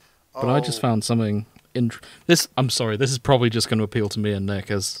it. But I just found something... I'm sorry, this is probably just going to appeal to me and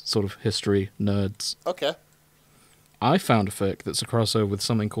Nick as sort of history nerds. Okay. I found a fic that's a crossover with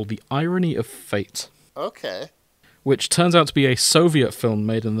something called The Irony of Fate. Okay. Which turns out to be a Soviet film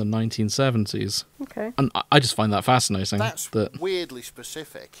made in the 1970s. Okay. And I just find that fascinating. That's weirdly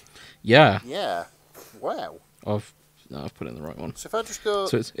specific. Yeah. Yeah. Wow. I've put in the right one. So if I just go...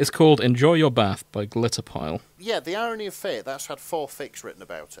 So it's called Enjoy Your Bath by Glitterpile. Yeah, The Irony of Fate, that's had 4 fics written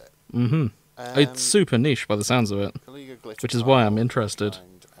about it. Mm-hmm. It's super niche by the sounds of it, which is why I'm interested.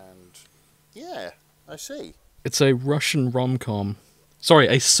 And yeah, I see. It's a Russian rom-com. Sorry,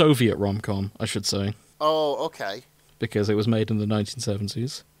 a Soviet rom-com, I should say. Oh, okay. Because it was made in the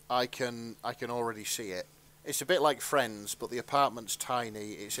 1970s. I can already see it. It's a bit like Friends, but the apartment's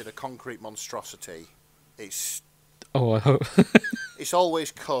tiny, it's in a concrete monstrosity. It's... Oh, I hope... It's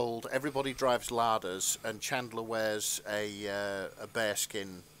always cold, everybody drives larders, and Chandler wears a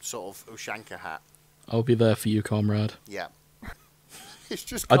bearskin sort of Ushanka hat. I'll be there for you, comrade. Yeah. It's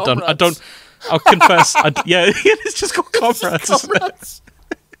just I comrades. don't... I'll confess... yeah, it's just called Comrades, isn't it?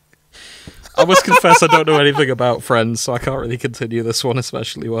 I must confess I don't know anything about Friends, so I can't really continue this one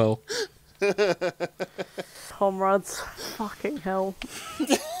especially well. Comrades. Fucking hell.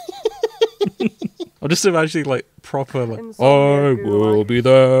 I'm just imagining, like, proper, like, Insomnia I will be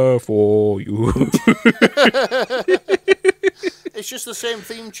there for you. It's just the same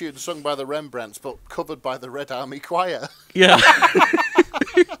theme tune sung by the Rembrandts, but covered by the Red Army Choir. Yeah.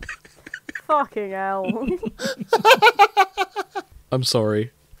 Fucking hell. I'm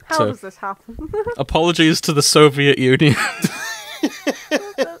sorry. How does this happen? Apologies to the Soviet Union.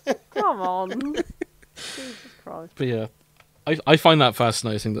 Come on. Jesus Christ. But yeah, I find that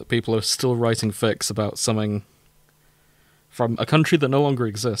fascinating that people are still writing fics about something from a country that no longer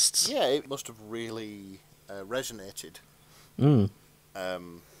exists. Yeah, it must have really resonated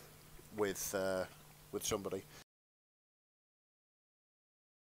with somebody.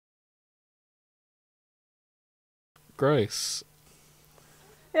 Grace.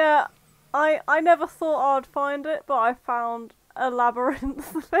 Yeah, I never thought I'd find it, but I found a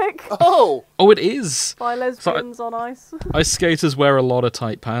labyrinth fic Oh! Oh, it is! by Lesbians on Ice. Ice skaters wear a lot of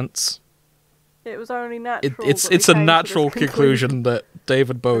tight pants. It was only natural. It's that we it's a came to natural this conclusion that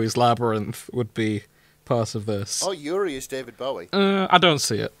David Bowie's Labyrinth would be part of this. Oh, Yuri is David Bowie. I don't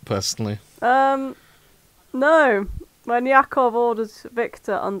see it, personally. No. When Yakov orders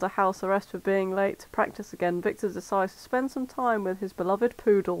Victor under house arrest for being late to practice again, Victor decides to spend some time with his beloved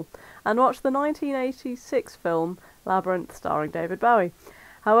poodle and watch the 1986 film Labyrinth starring David Bowie.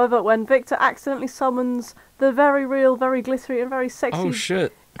 However, when Victor accidentally summons the very real, very glittery and very sexy Oh,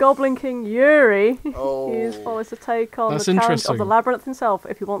 shit. Goblin King Yuri, Oh. he is forced to take on That's the challenge of interesting. the Labyrinth himself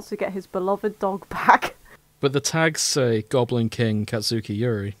if he wants to get his beloved dog back. But the tags say Goblin King Katsuki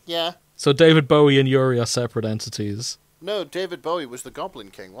Yuri. Yeah. So David Bowie and Yuri are separate entities. No, David Bowie was the Goblin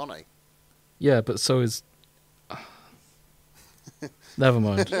King, wasn't he? Yeah, but so is... Never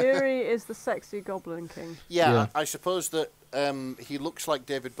mind. Yuri is the sexy Goblin King. Yeah, Yeah. I suppose that he looks like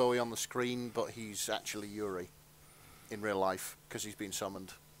David Bowie on the screen, but he's actually Yuri in real life because he's been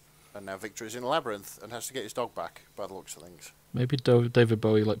summoned. And now Victor is in a labyrinth and has to get his dog back by the looks of things. Maybe David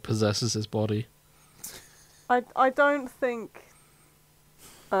Bowie like possesses his body. I don't think.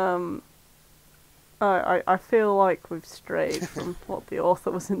 I feel like we've strayed from what the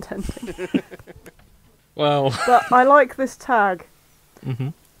author was intending. Well... But I like this tag. hmm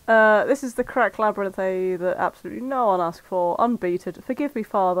This is the correct labyrinth that absolutely no one asked for. Unbeaten. Forgive me,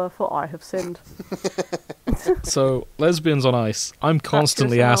 Father, for I have sinned. So, Lesbians on Ice. I'm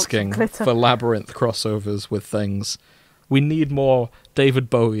constantly amounts of asking glitter. for Labyrinth crossovers with things. We need more David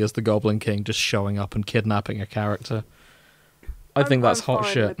Bowie as the Goblin King just showing up and kidnapping a character. I think that's hot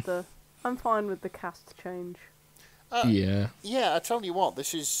fine shit. I'm fine with the cast change. Yeah. Yeah, I tell you what,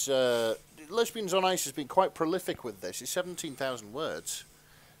 this is... Lesbians on Ice has been quite prolific with this. It's 17,000 words.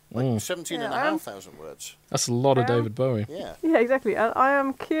 Like 17,500 words. That's a lot of Yeah. David Bowie. Yeah. Yeah, exactly. And I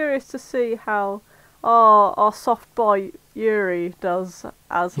am curious to see how our soft boy Yuri does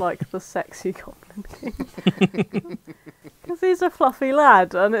as like the sexy Goblin King. Because he's a fluffy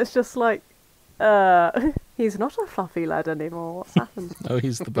lad, and it's just like, he's not a fluffy lad anymore. What's happened? Oh,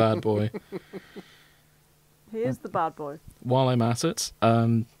 he's the bad boy. He is the bad boy. While I'm at it,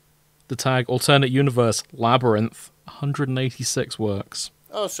 the tag Alternate Universe Labyrinth, 186 works.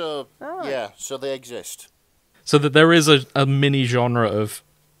 Oh, so... Oh. Yeah, so they exist. So that there is a mini genre of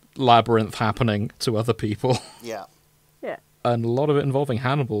Labyrinth happening to other people. Yeah. Yeah. And a lot of it involving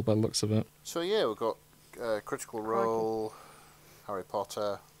Hannibal by the looks of it. So yeah, we've got Critical Role, Harry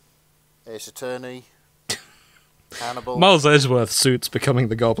Potter, Ace Attorney, Hannibal. Miles Edgeworth suits becoming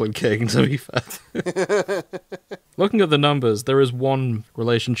the Goblin King, to be fair. Looking at the numbers, there is one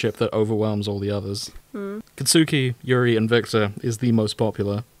relationship that overwhelms all the others. Katsuki, Yuri, and Victor is the most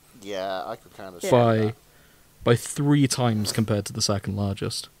popular Yeah, I could kind of see by that. by 3 times compared to the second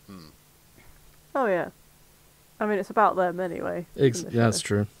largest. Oh yeah. I mean, it's about them anyway. in the Yeah, that's show.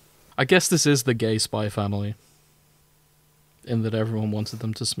 true. I guess this is the gay spy family, in that everyone wanted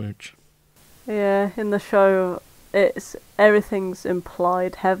them to smooch. Yeah, in the show, everything's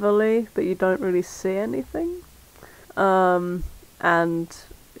implied heavily, but you don't really see anything. And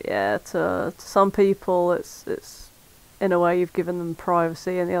yeah, to some people, it's in a way you've given them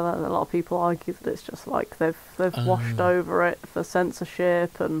privacy, and a lot of people argue that it's just like they've washed over it for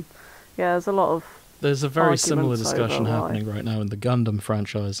censorship, and yeah, there's a lot of There's a very similar arguments discussion over why. happening right now in the Gundam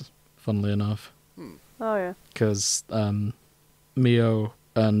franchise, funnily enough. oh yeah. Because Mio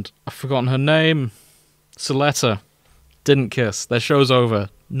and, I've forgotten her name, Soletta, didn't kiss. Their show's over.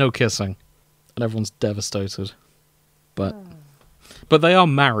 No kissing. And everyone's devastated. But they are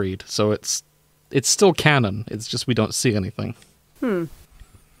married, so it's still canon. It's just we don't see anything.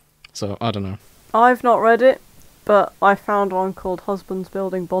 So, I don't know. I've not read it, but I found one called Husbands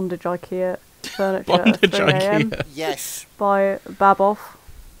Building Bondage IKEA Furniture at Bondage 3 a.m. IKEA. Yes. by Baboff.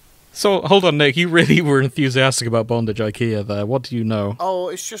 So, hold on, Nick. You really were enthusiastic about Bondage IKEA there. What do you know? Oh,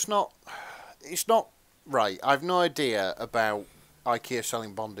 it's just not... It's not... Right, I've no idea about IKEA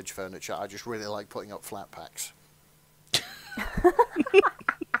selling bondage furniture. I just really like putting up flat packs.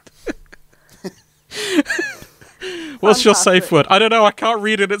 What's your safe Fantastic. word? I don't know. I can't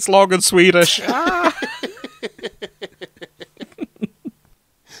read it. It's long and Swedish.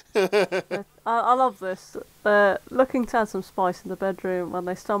 I love this. They're looking to add some spice in the bedroom when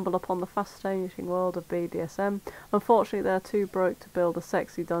they stumble upon the fascinating world of BDSM. Unfortunately, they're too broke to build a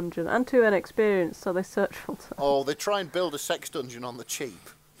sexy dungeon and too inexperienced, so they search for... Oh, they try and build a sex dungeon on the cheap.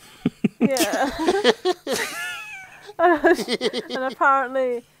 Yeah. And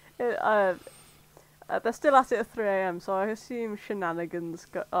apparently, they're still at it at 3 a.m, so I assume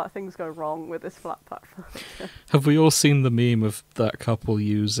things go wrong with this flat pack furniture. Have we all seen the meme of that couple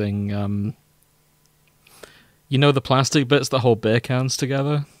using, you know, the plastic bits that hold beer cans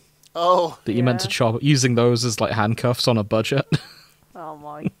together? Oh. That you meant to chop, using those as like handcuffs on a budget? Oh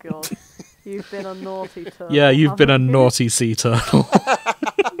my god. You've been a naughty turtle. Yeah, you've been a haven't you? naughty sea turtle.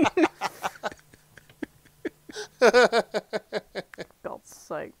 God's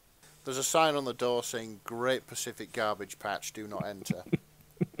sake. There's a sign on the door saying Great Pacific Garbage Patch, do not enter.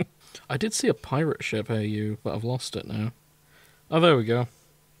 I did see a pirate ship AU, but I've lost it now. Oh, there we go.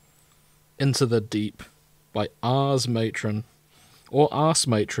 Into the Deep by Ars Matron. Or Ars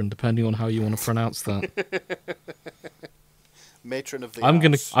Matron, depending on how you want to pronounce that. Matron of the I'm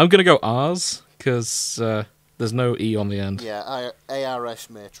Arts. gonna go Ars, because there's no E on the end. Yeah, ARS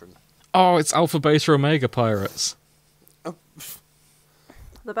Matron. Oh, it's Alpha Beta Omega pirates.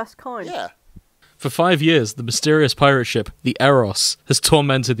 The best kind. Yeah. For 5 years, the mysterious pirate ship, the Eros, has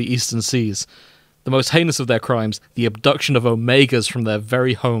tormented the eastern seas. The most heinous of their crimes, the abduction of Omegas from their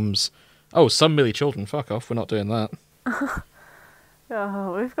very homes. Oh, some merely children. Fuck off, we're not doing that.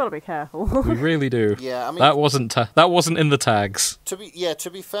 Oh, we've got to be careful. We really do. Yeah, I mean, That wasn't in the tags. to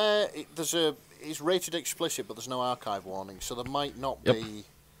be fair, it's rated explicit, but there's no archive warning, so there might not Yep. be.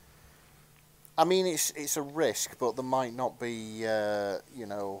 I mean, it's a risk, but there might not be,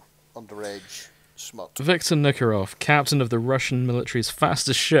 underage smut. Viktor Nikiforov, captain of the Russian military's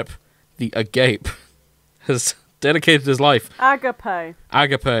fastest ship, the Agape, has dedicated his life. Agape.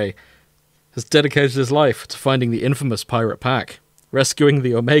 Agape has dedicated his life to finding the infamous pirate pack, rescuing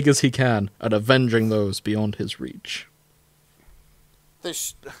the Omegas he can, and avenging those beyond his reach.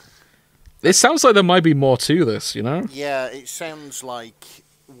 This, It sounds like there might be more to this, you know? yeah, it sounds like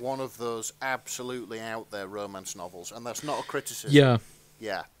one of those absolutely out there romance novels, and that's not a criticism. Yeah.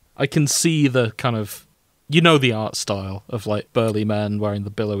 Yeah. I can see the kind of, you know, the art style of like burly men wearing the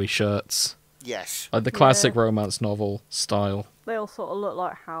billowy shirts. Yes. Like the classic Yeah. romance novel style. They all sort of look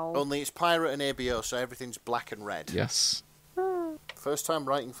like Howl. Only it's pirate and ABO, so everything's black and red. Yes. First time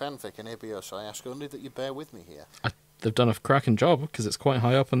writing fanfic in ABO, so I ask only that you bear with me here. They've done a cracking job because it's quite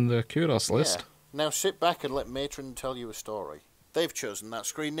high up on the kudos list. Yeah. Now sit back and let Matron tell you a story. They've chosen that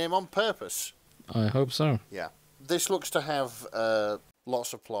screen name on purpose. I hope so. Yeah. This looks to have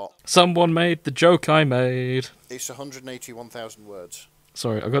lots of plot. Someone made the joke I made. It's 181,000 words.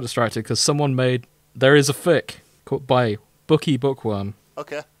 Sorry, I got distracted because someone made... There is a fic called by Bookie Bookworm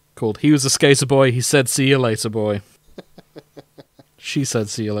Okay. called He Was a Skater Boy, He Said See You Later Boy. She said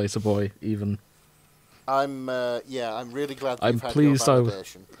see you later boy, even. I'm really glad that I'm you've had pleased your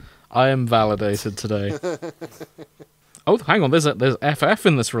validation. I am validated today. Oh, hang on, there's FF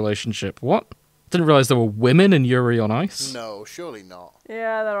in this relationship. What? Didn't realise there were women in Yuri on Ice. No, surely not.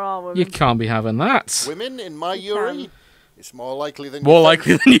 Yeah, there are women. You can't be having that. Women in my You Yuri? can. It's more likely than More you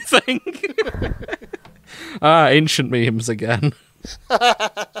likely than you think. Ancient memes again.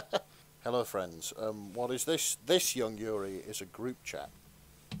 Hello, friends. What is this? This young Yuri is a group chat.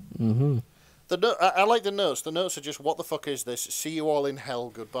 Mm-hmm. I like the notes. The notes are just, what the fuck is this? See you all in hell,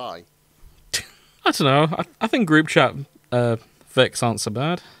 goodbye. I don't know. I think group chat fics aren't so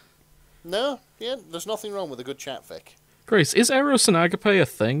bad. No, yeah, there's nothing wrong with a good chat fic. Grace, is Eros and Agape a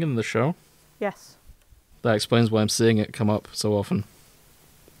thing in the show? Yes. That explains why I'm seeing it come up so often.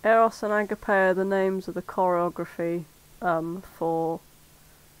 Eros and Agape are the names of the choreography for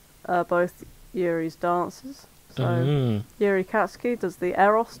both Yuri's dances. So Yuri Katsuki does the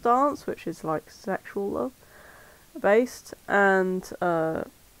Eros dance, which is like sexual love based, and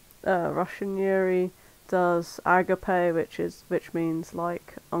Russian Yuri does Agape, which means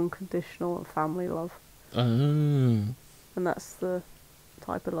like unconditional and family love, and that's the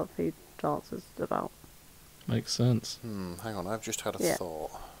type of love he dances about. Makes sense. Hang on, I've just had a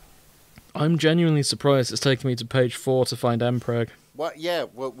thought. I'm genuinely surprised it's taken me to page 4 to find Mpreg. What? Yeah,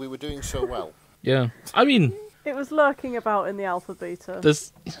 well, we were doing so well. Yeah. I mean, It was lurking about in the alpha beta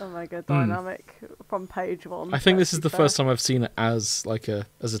there's... Omega dynamic from page 1. I think this let's is be the fair. first time I've seen it as like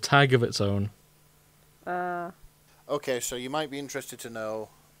as a tag of its own. Okay, so you might be interested to know,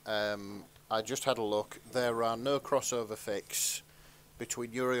 I just had a look. There are no crossover fics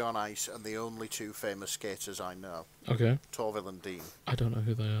between Yuri on Ice and the only two famous skaters I know, Okay. Torvill and Dean. I don't know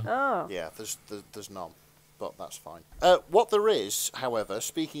who they are. Oh. Yeah, there's none, but that's fine. What there is, however,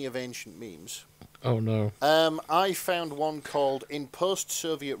 speaking of ancient memes, Oh no. I found one called "In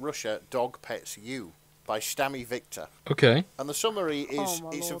Post-Soviet Russia, Dog Pets You" by Stammy Victor. Okay. And the summary is, Oh, my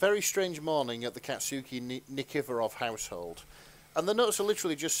it's a lord. very strange morning at the Katsuki Nikiforov household. And the notes will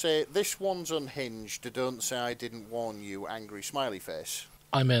literally just say, "This one's unhinged, don't say I didn't warn you, angry smiley face."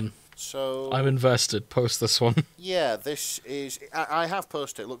 I'm in. So, I'm invested. Post this one. yeah, this is... I have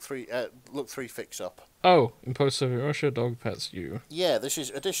posted it, look three fix up. Oh, in post-Soviet Russia, dog pets you. Yeah, this is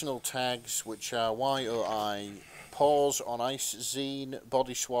additional tags, which are YOI, pause on ice, zine,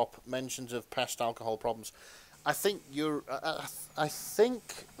 body swap, mentions of past alcohol problems. I think you're... I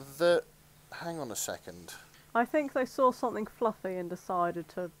think that... Hang on a second. I think they saw something fluffy and decided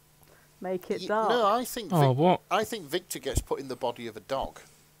to make it dark. No, I think Oh, what? I think Victor gets put in the body of a dog.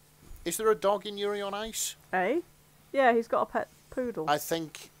 Is there a dog in Yuri on Ice? Eh? Yeah, he's got a pet poodle. I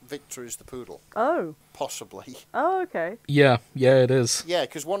think Victor is the poodle. Oh. Possibly. Oh, okay. Yeah, it is. Yeah,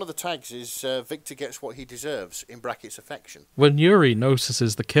 because one of the tags is Victor gets what he deserves, in brackets affection. When Yuri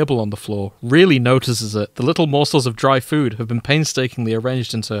notices the kibble on the floor, really notices it, the little morsels of dry food have been painstakingly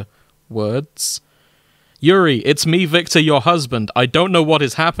arranged into words. Yuri, it's me, Victor, your husband. I don't know what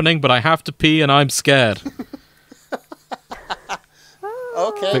is happening, but I have to pee and I'm scared.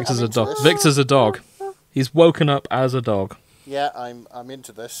 Okay, Victor's I'm a into dog. this. Victor's a dog. He's woken up as a dog. Yeah, I'm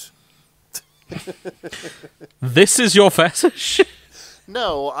into this. This is your fetish?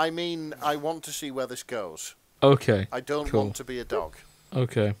 No, I mean, I want to see where this goes. Okay. I don't Cool. want to be a dog.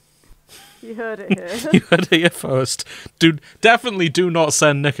 Okay. You heard it here. You heard it here first. Definitely do not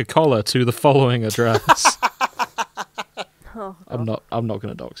send Nick a collar to the following address. Oh, I'm not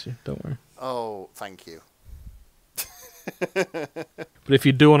gonna dox you, don't worry. Oh, thank you. But if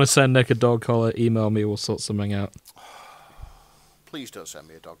you do want to send Nick a dog collar, email me, we'll sort something out. Please don't send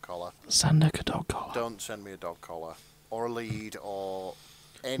me a dog collar. Send Nick a dog collar. Don't send me a dog collar. Or a lead, or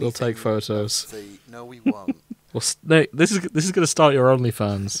anything. We'll take photos. No, we won't. Well, Nick, this is gonna start your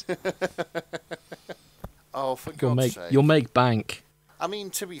OnlyFans. Oh, for God's sake. You'll make bank. I mean,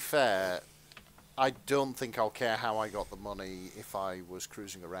 to be fair, I don't think I'll care how I got the money if I was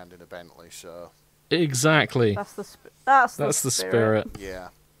cruising around in a Bentley, so... Exactly. that's the That's the spirit. Yeah.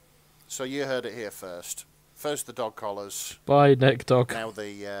 So you heard it here first. First the dog collars, Bye, Nick Dog. now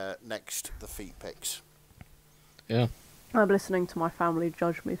the next the feet pics. Yeah. I'm listening to my family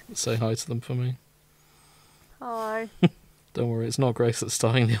judge me. Say hi to them for me. Hi. Don't worry, it's not Grace that's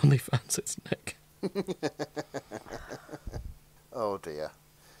starting the OnlyFans, it's Nick. Oh dear.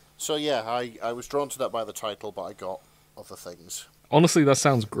 So yeah, I was drawn to that by the title, but I got other things. Honestly, that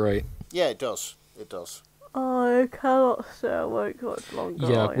sounds great. Yeah, it does. It does. I cannot stay awake much longer.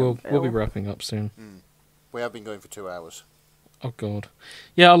 Yeah, I am we'll be ill. wrapping up soon. We have been going for 2 hours. Oh god.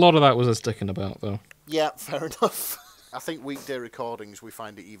 Yeah, a lot of that was us dicking about though. Yeah, fair enough. I think weekday recordings, we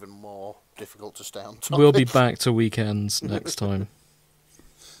find it even more difficult to stay on topic. We'll be back to weekends next time.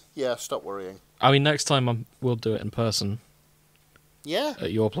 Yeah, stop worrying. I mean, next time we'll do it in person Yeah.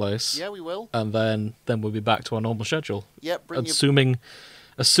 at your place. Yeah, we will. And then we'll be back to our normal schedule. Yeah, bring your...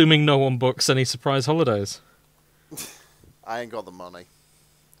 Assuming no one books any surprise holidays. I ain't got the money.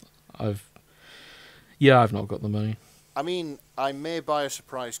 I've not got the money. I mean, I may buy a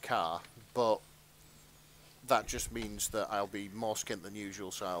surprise car, but that just means that I'll be more skint than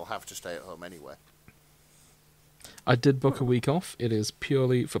usual, so I'll have to stay at home anyway. I did book a week off. It is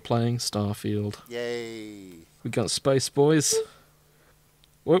purely for playing Starfield. Yay. We got Space Boys.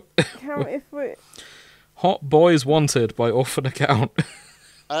 Whoop. If we... Hot Boys Wanted by Orphan Account.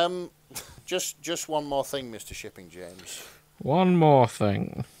 Just one more thing, Mr. Shipping James. One more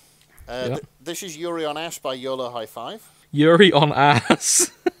thing. Yeah. This is Yuri on Ass by YOLO High Five. Yuri on ass.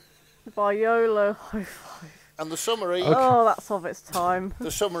 By YOLO High Five. And the summary... Okay. Oh, that's of its time.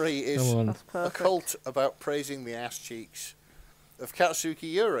 The summary is Come on. That's a perfect. cult about praising the ass cheeks of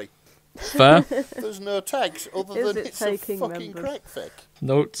Katsuki Yuri. Fair. There's no tags other Is than it it's a taking fucking members? crack fic.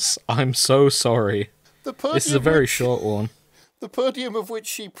 Notes. I'm so sorry. The podium This is a very which- short one. The podium of which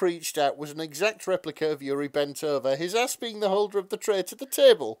she preached at was an exact replica of Yuri bent over, his ass being the holder of the tray to the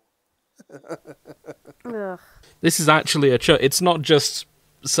table. Ugh. This is actually a church. It's not just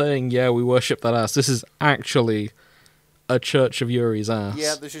saying, yeah, we worship that ass. This is actually a church of Yuri's ass.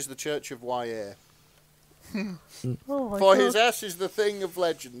 Yeah, this is the Church of YA. Oh my For God. his ass is the thing of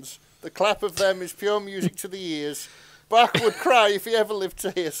legends. The clap of them is pure music to the ears. Bach would cry if he ever lived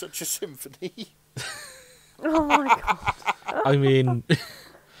to hear such a symphony. Oh my God. I mean,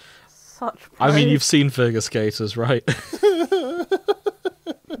 Such I mean, praise. you've seen figure skaters, right?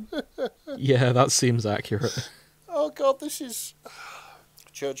 Yeah, that seems accurate. Oh god, this is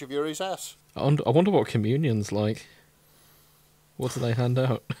Church of Yuri's ass. I wonder what communion's like. What do they hand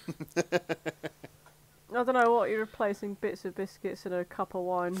out? I don't know what you're replacing bits of biscuits and a cup of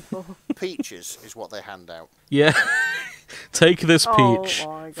wine for. Peaches is what they hand out. Yeah. Take this Oh peach,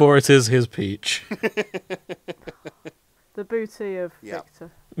 my God. for it is his peach. The booty of Yeah.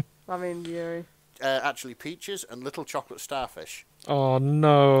 Victor. I mean, Yuri. Actually, peaches and little chocolate starfish. Oh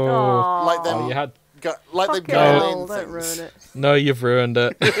no. Aw. Like them. Oh, you had... Like Fuck they it go all, in don't things. ruin it. No, you've ruined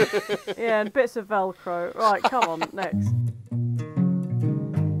it. Yeah, and bits of Velcro. Right, come on, next.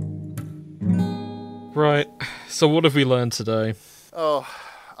 Right. So what have we learned today? Oh,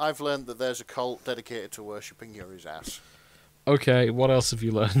 I've learned that there's a cult dedicated to worshipping Yuri's ass. Okay, what else have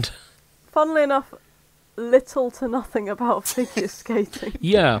you learned? Funnily enough, little to nothing about figure skating.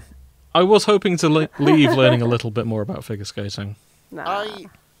 Yeah. I was hoping to leave learning a little bit more about figure skating. Nah.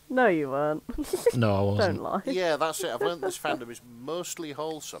 No, you weren't. No, I wasn't. Don't lie. Yeah, that's it. I've learned this fandom is mostly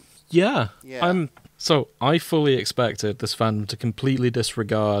wholesome. Yeah. Yeah. So I fully expected this fandom to completely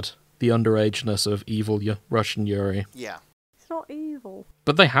disregard the underageness of evil Russian Yuri. Yeah. He's not evil.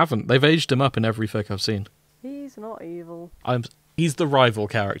 But they haven't. They've aged him up in every fic I've seen. He's not evil. He's the rival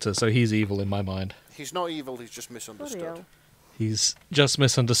character, so he's evil in my mind. He's not evil, he's just Bloody misunderstood. hell. He's just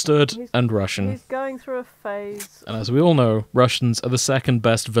misunderstood and Russian. He's going through a phase. And as we all know, Russians are the second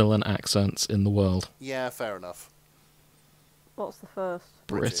best villain accents in the world. Yeah, fair enough. What's the first?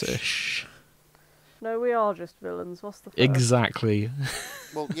 British. No, we are just villains. What's the first? Exactly.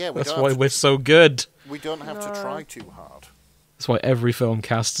 Well, yeah, That's why we're so good. we don't have to No. try too hard. That's why every film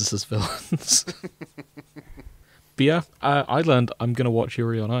casts us as villains. But yeah, I learned I'm going to watch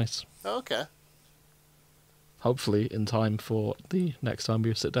Yuri on Ice. Okay. Hopefully in time for the next time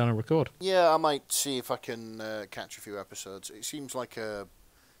we sit down and record. Yeah, I might see if I can catch a few episodes. It seems like a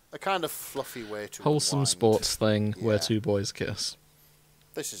kind of fluffy way to Wholesome unwind. sports thing where Yeah. two boys kiss.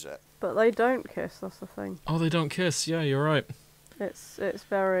 This is it. But they don't kiss. That's the thing. Oh, they don't kiss. Yeah, you're right. It's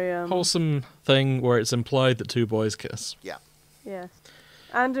very Wholesome thing where it's implied that two boys kiss. Yeah. Yes,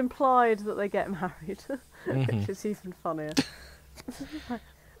 and implied that they get married, Mhm. which is even funnier.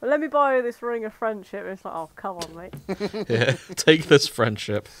 Well, let me buy you this ring of friendship. It's like, oh, come on, mate. Yeah. Take this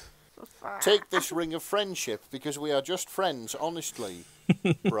friendship. Take this ring of friendship because we are just friends, honestly,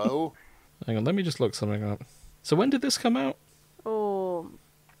 bro. Hang on, let me just look something up. So when did this come out? Oh,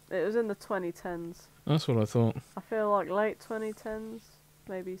 it was in the 2010s. That's what I thought. I feel like late 2010s,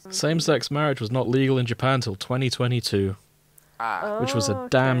 maybe. 17. Same-sex marriage was not legal in Japan till 2022, Ah, which was a Oh,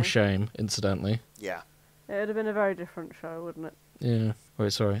 damn okay. shame, incidentally. yeah. It would have been a very different show, wouldn't it? Yeah.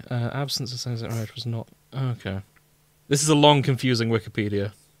 Wait, sorry. Absence of same-sex marriage was not... Okay. This is a long, confusing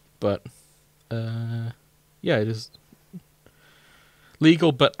Wikipedia, but... yeah, it is...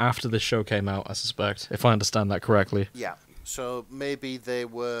 legal, but after this show came out, I suspect, if I understand that correctly. Yeah. So maybe they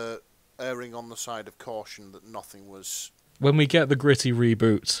were erring on the side of caution that nothing was... When we get the gritty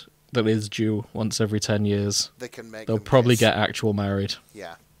reboot that is due once every 10 years, They can make they'll them probably kiss. get actual married.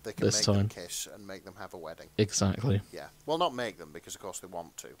 Yeah. They can this make time. them kiss and make them have a wedding. Exactly. Yeah. Well, not make them, because of course they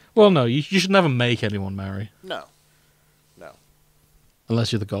want to. Well, no, you should never make anyone marry. No. No.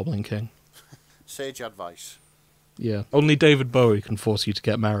 Unless you're the Goblin King. Sage advice. Yeah. Only David Bowie can force you to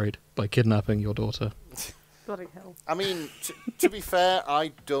get married by kidnapping your daughter. Bloody hell. I mean, to be fair,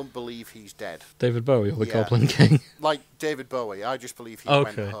 I don't believe he's dead. David Bowie or the Yeah. Goblin King? Like David Bowie, I just believe he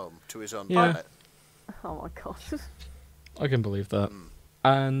Okay. went home to his own Yeah. planet. Oh my god. I can believe that. Mm.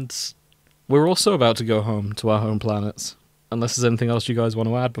 And we're also about to go home to our home planets. Unless there's anything else you guys want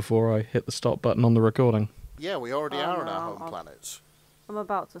to add before I hit the stop button on the recording. Yeah, we already Oh, are on no, our home I'll- planets. I'm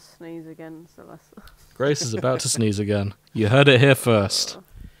about to sneeze again, so let's... Grace is about to sneeze again. You heard it here first.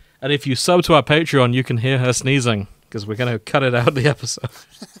 And if you sub to our Patreon, you can hear her sneezing, because we're going to cut it out of the episode.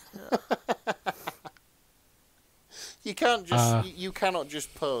 You can't just you cannot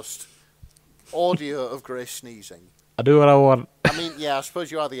just post audio of Grace sneezing. I do what I want. I mean, yeah, I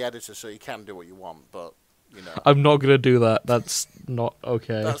suppose you are the editor, so you can do what you want, but you know I'm not going to do that. That's not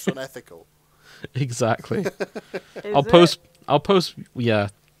okay. that's unethical. Exactly. Is I'll post, yeah.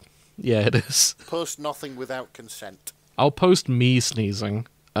 Yeah, it is. Post nothing without consent. I'll post me sneezing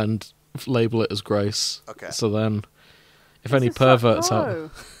and label it as Grace. Okay. So then, if This any is perverts out...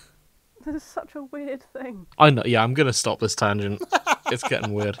 no. This is such a weird thing. I know, yeah, I'm going to stop this tangent. It's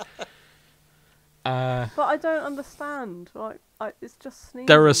getting weird. But I don't understand. Like, it's just sneezing.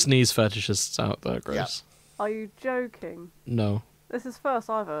 There are sneeze fetishists out there, Grace. Are you joking? No. This is first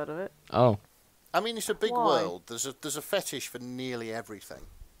I've heard of it. Oh. I mean, it's a big Why? world. There's a fetish for nearly everything.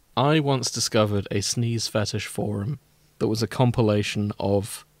 I once discovered a sneeze fetish forum that was a compilation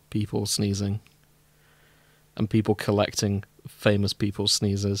of people sneezing. And people collecting famous people's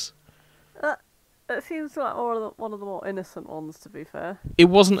sneezes. It seems like one of the more innocent ones, to be fair. It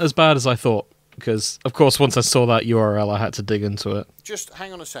wasn't as bad as I thought, because, of course, once I saw that URL, I had to dig into it. Just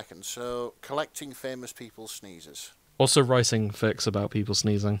hang on a second. So, collecting famous people's sneezes. Also writing fics about people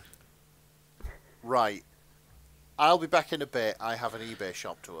sneezing. Right. I'll be back in a bit. I have an eBay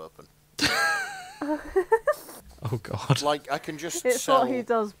shop to open. Oh, God. Like, I can just It's sell... what he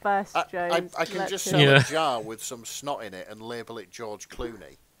does best, James. I can Let just him- sell Yeah. a jar with some snot in it and label it George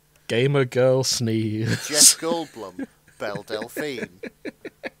Clooney. Gamer girl sneeze. Jeff Goldblum, Belle Delphine,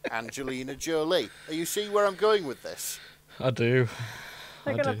 Angelina Jolie. Are you seeing where I'm going with this? I do.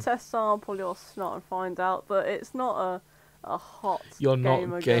 They're I going do. to test sample your snot and find out that it's not a hot You're gamer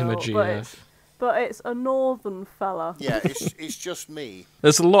not Gamer girl, GF. but it's a northern fella. Yeah, it's just me.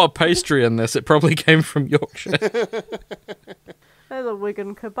 There's a lot of pastry in this. It probably came from Yorkshire. There's a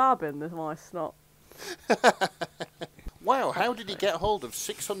Wigan kebab in this my snot. Wow, how did he get hold of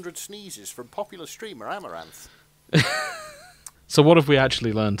 600 sneezes from popular streamer Amaranth? So what have we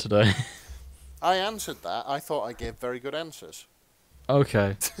actually learned today? I answered that. I thought I gave very good answers.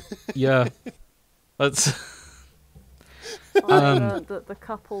 Okay. Yeah. Let's... I learned that the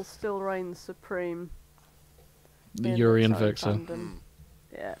couple still reigns supreme. The in Yuri and its own Victor. fandom.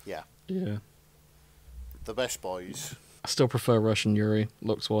 Yeah. Yeah, Yeah. the best boys. I still prefer Russian Yuri,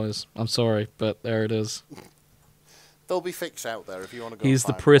 looks-wise. I'm sorry, but there it is. There'll be fics out there if you want to go. He's and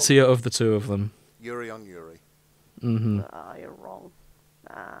the find prettier of the two of them. one. Yuri on Yuri. Mm-hmm. Ah, you're wrong.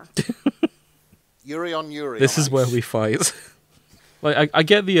 Nah. Yuri on Yuri. This on is where ice. we fight. Like, I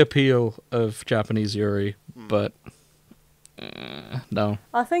get the appeal of Japanese Yuri, but... no.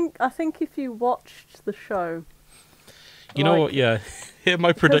 I think if you watched the show, You know like- what, yeah. Here are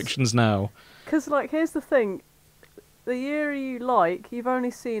my predictions now. because like here's the thing, the Yuri you like, you've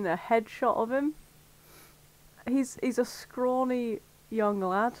only seen a headshot of him. He's a scrawny young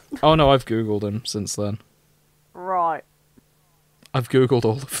lad. Oh no, I've googled him since then. Right. I've googled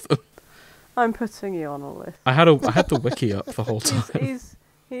all of them. I'm putting you on a list. I had the wiki up the whole time.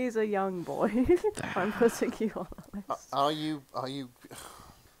 He's a young boy. I'm putting you on a list. Are you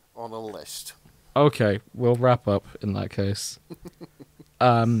on a list? Okay, we'll wrap up in that case.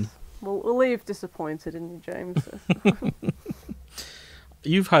 We'll leave disappointed in you, James.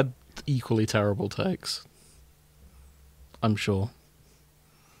 You've had equally terrible takes. I'm sure.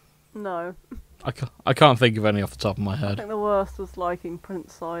 No. I can't think of any off the top of my I head. think the worst was liking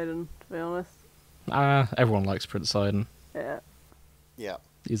Prince Sidon, to be honest. Everyone likes Prince Sidon. Yeah. Yeah.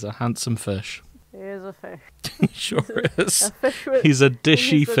 He's a handsome fish. He is a fish. He sure is. A fish with... He's a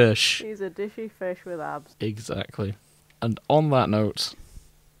dishy he's a- fish. He's a dishy fish with abs. Exactly. And on that note,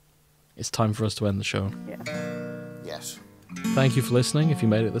 it's time for us to end the show. Yeah. Yes. Thank you for listening if you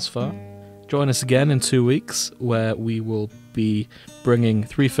made it this far. Join us again in 2 weeks where we will be bringing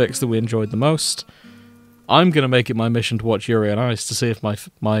 3 fics that we enjoyed the most. I'm going to make it my mission to watch Yuri on Ice to see if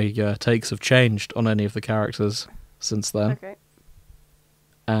my takes have changed on any of the characters since then. Okay.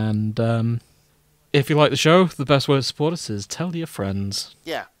 And if you like the show, the best way to support us is tell your friends.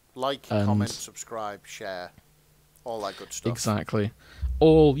 Yeah. Like, And- comment, subscribe, share, all that good stuff. Exactly.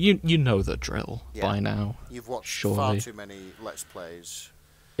 All you know the drill Yeah. by now. You've watched Surely. far too many Let's Plays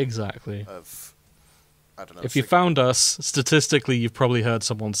Exactly. of, I don't know. If you found us, statistically, you've probably heard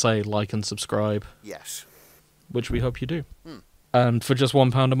someone say like and subscribe, Yes. which we hope you do. And for just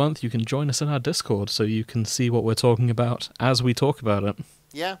 £1 a month, you can join us in our Discord so you can see what we're talking about as we talk about it.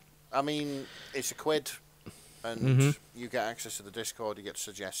 Yeah. I mean, it's £1, and Mhm. you get access to the Discord. You get to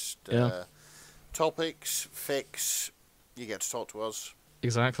suggest Yeah. topics, fics. You get to talk to us.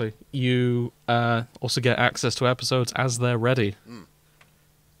 Exactly. You also get access to episodes as they're ready,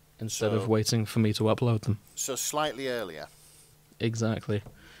 instead of So- waiting for me to upload them. So slightly earlier. Exactly.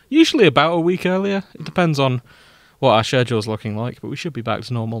 Usually about a week earlier. It depends on what our schedule's looking like, but we should be back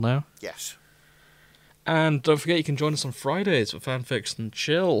to normal now. Yes. And don't forget, you can join us on Fridays for Fanfics and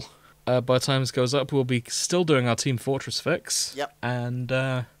Chill. By the time this goes up, we'll be still doing our Team Fortress fix. Yep. And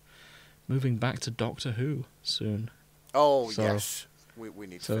moving back to Doctor Who soon. Oh, So- yes. We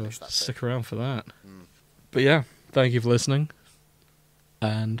need to So finish that. stick around for that. But yeah, thank you for listening.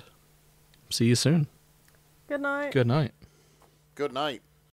 And see you soon. Good night. Good night. Good night.